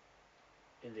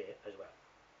in there as well.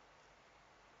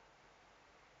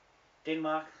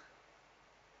 Denmark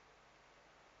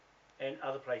and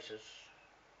other places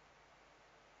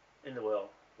in the world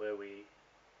where we're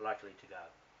likely to go,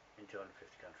 in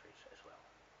 250 countries as well.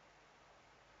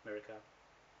 America.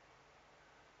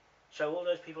 So all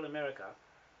those people in America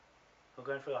who are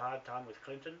going through a hard time with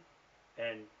Clinton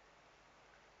and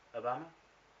Obama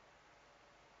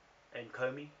and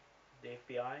Comey, the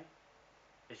FBI,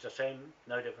 is the same,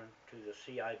 no different to the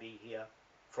CIB here,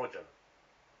 fraudulent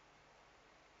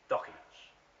documents.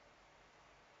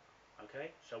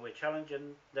 Okay, so we're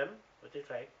challenging them with the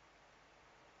flag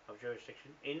of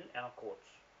jurisdiction in our courts,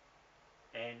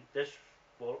 and this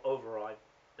will override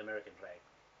the American flag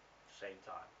at the same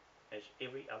time as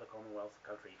every other Commonwealth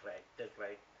country flag, that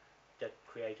flag that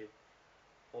created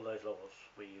all those laws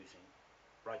we're using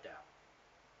right now.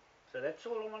 So that's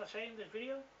all I want to say in this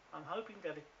video. I'm hoping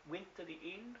that it went to the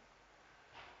end,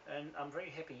 and I'm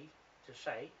very happy to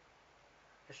say,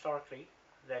 historically,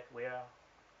 that we're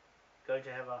going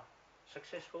to have a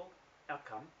successful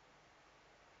outcome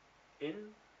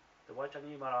in the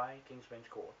Waitangi Marae King's Bench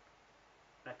Court.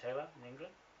 Matt Taylor in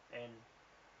England, and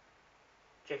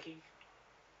Jackie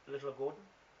Little Gordon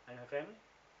and her family,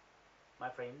 my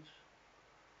friends,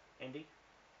 Andy,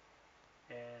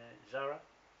 and Zara,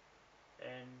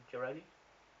 and Jeroni.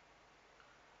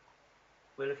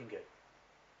 We're looking good,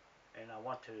 and I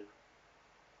want to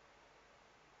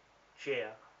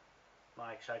share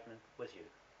my excitement with you.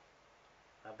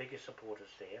 Our biggest supporters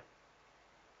there,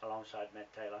 alongside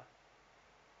Matt Taylor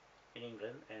in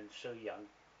England and Sue Young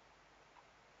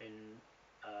in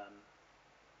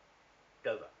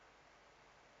Dover,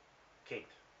 Kent.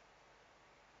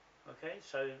 Okay,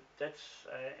 so that's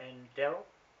and Daryl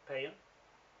Payan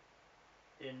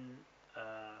in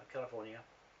California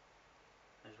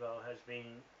as well has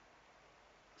been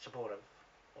supportive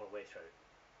all the way through.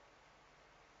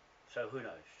 So who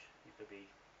knows, you could be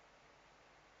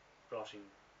glossing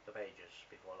the pages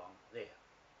before long there.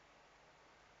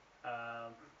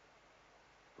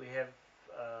 We have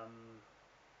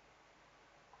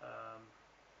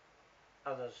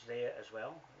others there as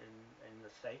well in the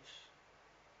States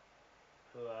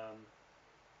who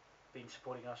been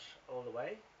supporting us all the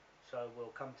way, so we'll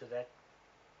come to that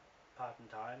part in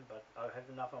time, but I have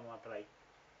enough on my plate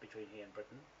between here and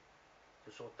Britain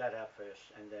to sort that out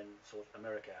first and then sort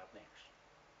America out next.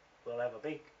 We'll have a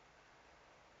big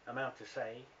amount to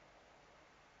say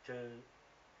to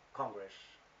Congress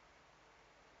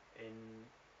in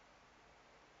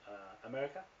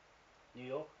America, New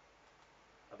York,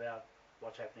 about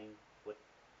what's happening with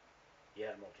the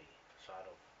Admiralty side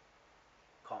of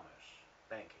commerce,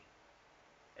 banking,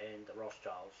 and the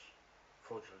Rothschilds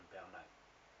fraudulent pound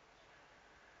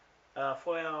note.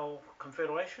 For our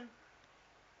Confederation,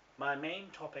 my main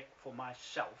topic for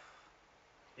myself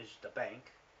is the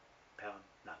bank pound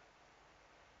note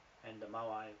and the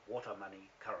Maui water money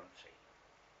currency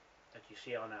that you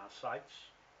see on our sites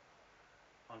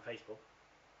on Facebook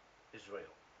is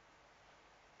real.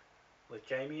 With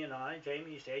Jamie and I,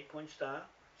 Jamie is the 8-point star,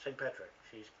 St. Patrick.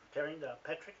 She's carrying the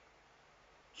Patrick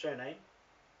surname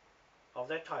of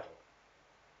that title,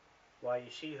 while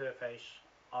you see her face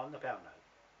on the pound note.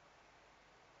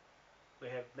 We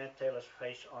have Matt Taylor's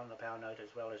face on the pound note,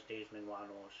 as well as Desmond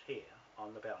Wano's here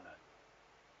on the pound note.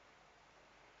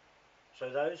 So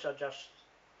those are just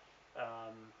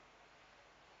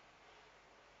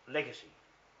legacy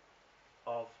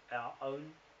of our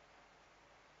own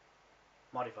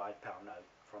modified pound note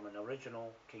from an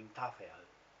original King Tawhao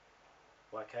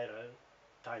Whakatane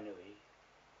pound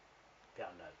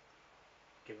note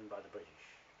given by the British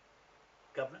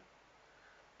government.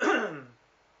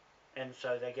 And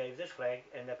so they gave this flag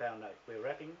and the pound note. We're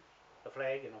wrapping the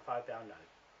flag in a £5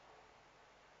 note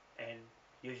and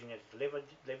using it as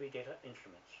levy debtor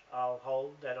instruments. I'll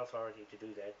hold that authority to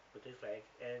do that with this flag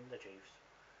and the chiefs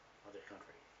of this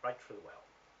country, right through the well,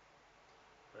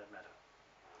 for that matter.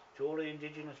 To all the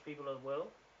indigenous people of the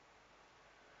world,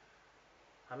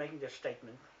 I'm making this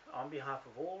statement on behalf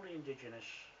of all the indigenous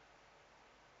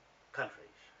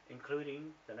countries,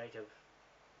 including the native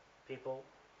people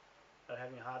that are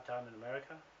having a hard time in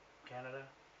America, Canada,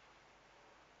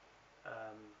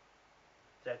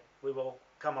 that we will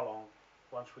come along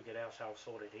once we get ourselves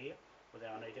sorted here with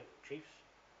our native chiefs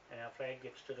and our flag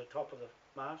gets to the top of the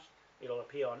mast. It'll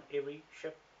appear on every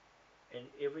ship in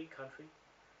every country,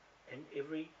 in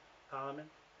every parliament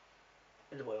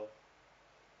in the world,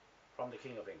 from the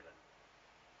King of England.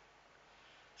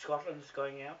 Scotland is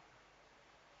going out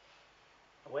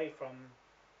away from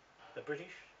the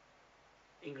British,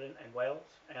 England and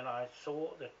Wales, and I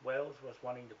saw that Wales was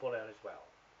wanting to pull out as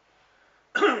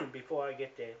well. Before I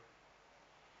get there,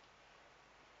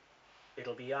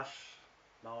 it'll be us,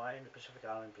 Maui and the Pacific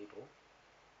Island people,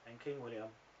 and King William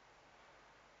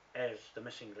as the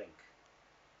missing link,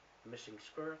 the missing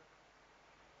spirit,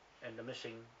 and the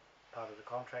missing part of the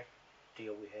contract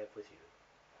deal we have with you.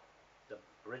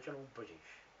 The original British.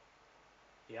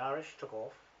 The Irish took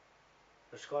off,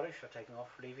 the Scottish are taking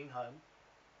off, leaving home,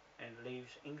 and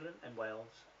leaves England and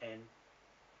Wales and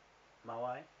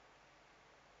Maui,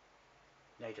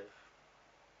 native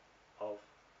of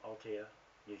Aotea,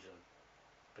 New Zealand,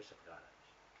 Pacific Islands.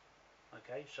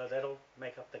 Okay, so that'll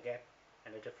make up the gap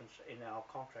and the difference in our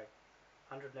contract,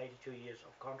 182 years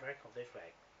of contract of this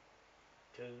flag,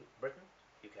 to Britain,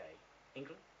 UK,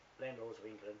 England, landlords of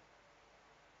England,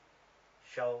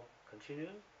 shall continue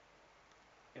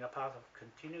in a path of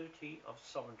continuity of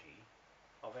sovereignty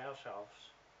of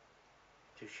ourselves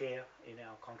to share in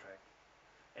our contract.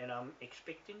 And I'm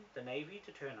expecting the Navy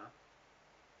to turn up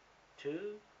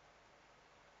to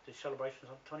the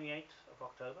celebrations on 28th of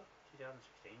October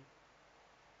 2016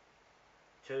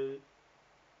 to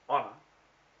honour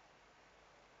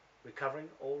recovering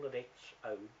all the debts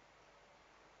owed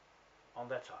on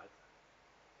that side,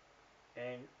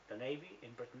 and the Navy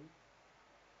in Britain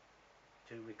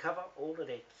to recover all the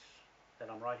debts that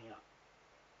I'm writing up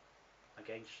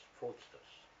against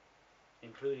fraudsters,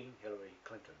 including Hillary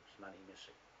Clinton's money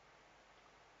missing.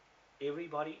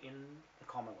 Everybody in the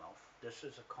Commonwealth, this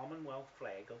is a Commonwealth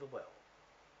flag of the world,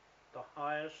 the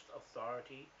highest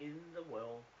authority in the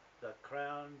world, the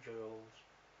crown jewels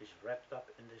is wrapped up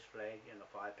in this flag in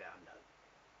a £5 note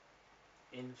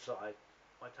inside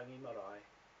Waitangi Marae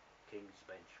King's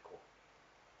Bench Court.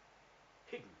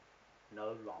 Hidden,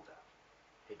 no longer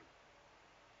hidden.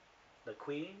 The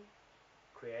Queen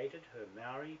created her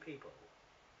Maori people,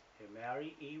 her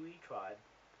Maori iwi tribe,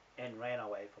 and ran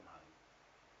away from home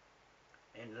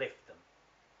and left them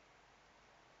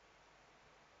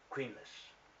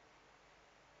queenless.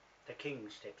 The King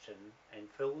steps in and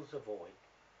fills the void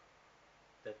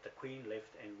that the Queen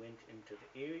left and went into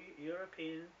the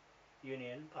European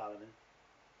Union Parliament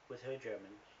with her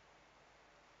Germans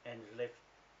and left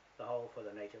the whole for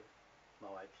the native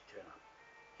Maori to turn up.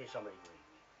 Here's somebody reading me.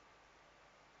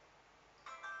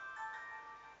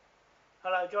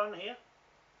 Hello, John here.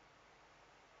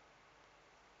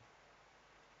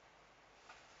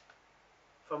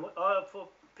 For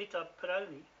Peter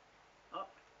Peroni. Oh,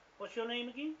 what's your name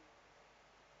again?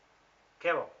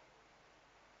 Carol.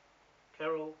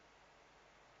 Carol.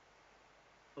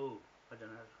 Oh, I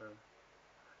don't know.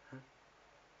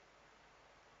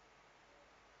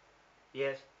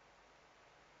 Yes.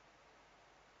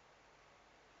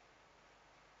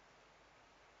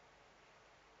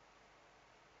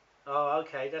 Oh,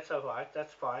 okay, that's all right.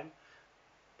 That's fine.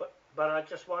 But I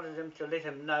just wanted him to let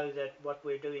him know that what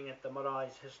we're doing at the marae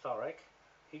is historic.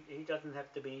 He doesn't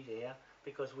have to be there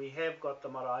because we have got the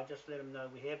marae. Just let him know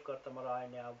we have got the marae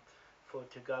now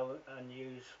to go and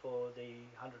use for the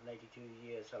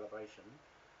 182-year celebration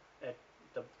at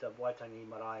the Waitangi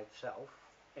Marae itself,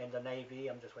 and the Navy.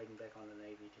 I'm just waiting back on the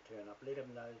Navy to turn up. Let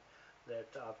them know that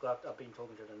I've been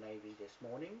talking to the Navy this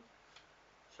morning,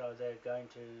 so they're going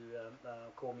to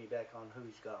call me back on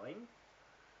who's going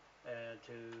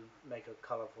to make a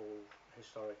colourful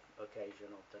historic occasion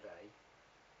of the day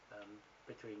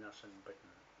between us and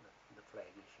Britain, the flag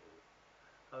issue.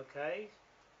 Okay.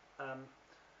 Um,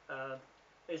 uh,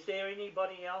 is there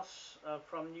anybody else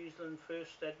from New Zealand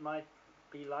First that might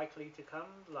be likely to come,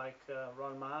 like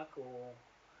Ron Mark, or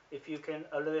if you can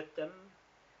alert them?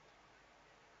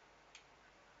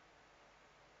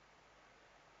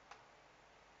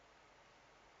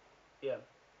 Yeah.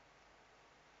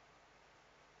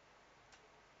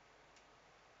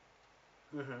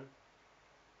 Mhm.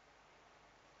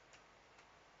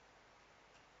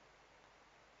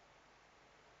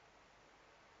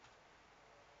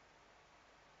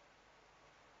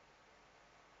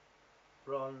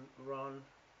 Ron.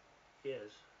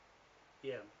 Yes.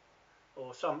 Yeah.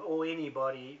 Or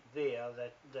anybody there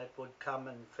that would come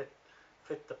and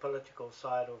fit the political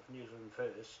side of New Zealand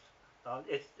First.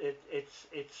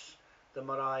 It's the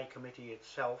Marae Committee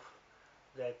itself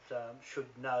that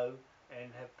should know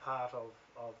and have part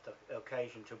of the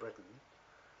occasion to Britain.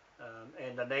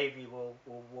 And the Navy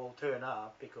will turn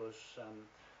up because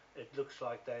it looks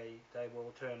like they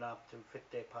will turn up to fit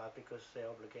their part because they're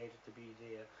obligated to be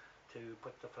there to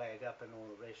put the flag up and all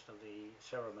the rest of the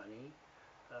ceremony.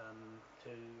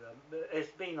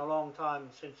 It's been a long time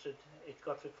since it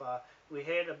got too far. We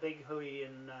had a big hui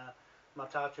in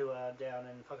Matatua down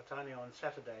in Whakatane on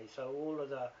Saturday, so all of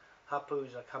the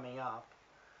hapus are coming up,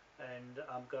 and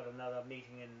I've got another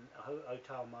meeting in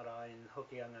Hotel Marae in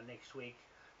Hokianga next week.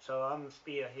 So I'm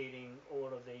spearheading all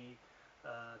of the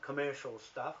commercial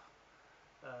stuff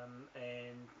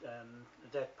and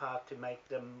that part to make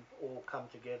them all come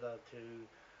together to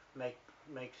make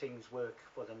make things work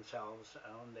for themselves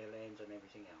on their lands and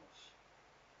everything else.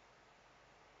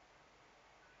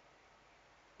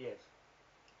 Yes,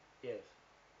 yes,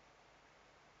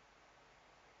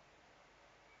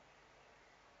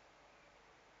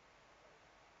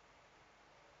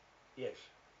 yes.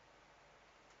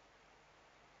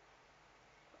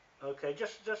 Okay,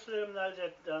 just let them know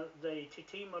that the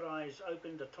Titi Marae is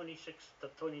open the 26th, the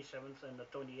 27th, and the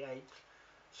 28th.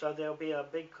 So there'll be a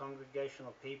big congregation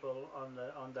of people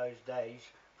on those days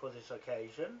for this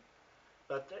occasion.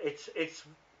 But it's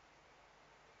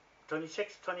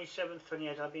 26th, 27th,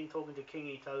 28th. I've been talking to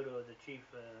Kingi Toto, the chief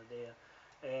there,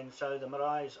 and so the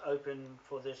marae is open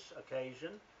for this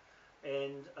occasion.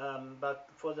 And but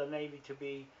for the Navy to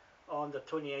be on the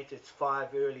 28th, it's 5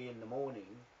 early in the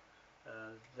morning.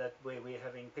 That where we're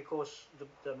having because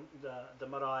the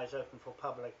marae is open for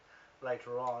public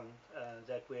later on.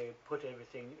 That we put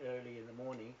everything early in the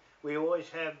morning. We always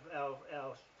have our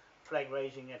flag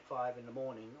raising at 5 in the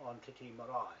morning on Titi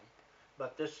Marae,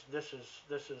 but this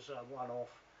is a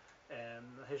one-off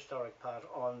historic part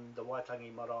on the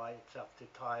Waitangi Marae itself to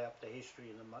tie up the history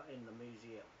in the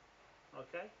museum.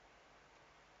 Okay,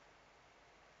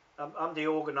 I'm the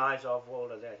organizer of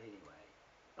all of that anyway.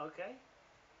 Okay,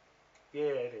 yeah,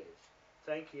 it is.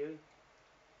 Thank you.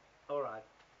 All right.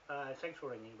 Thanks for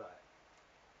ringing. Bye.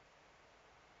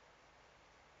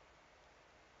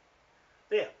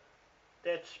 There.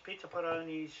 That's Peter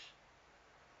Paroni's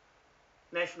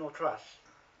National Trust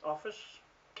office.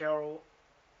 Carol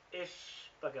S.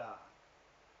 Bagar.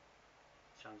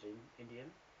 Sounds Indian.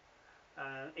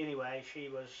 Anyway, she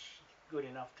was good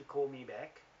enough to call me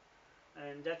back,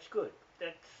 and that's good.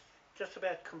 That's just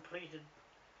about completed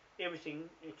everything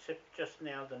except just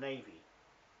now the Navy.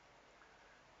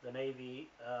 The Navy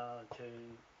to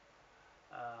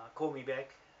call me back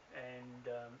and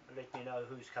let me know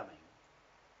who's coming.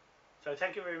 So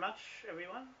thank you very much,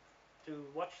 everyone, to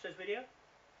watch this video,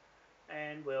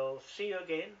 and we'll see you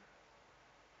again.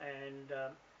 And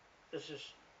this is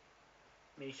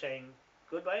me saying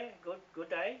goodbye, good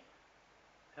day.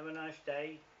 Have a nice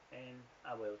day, and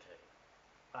I will too.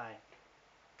 Bye.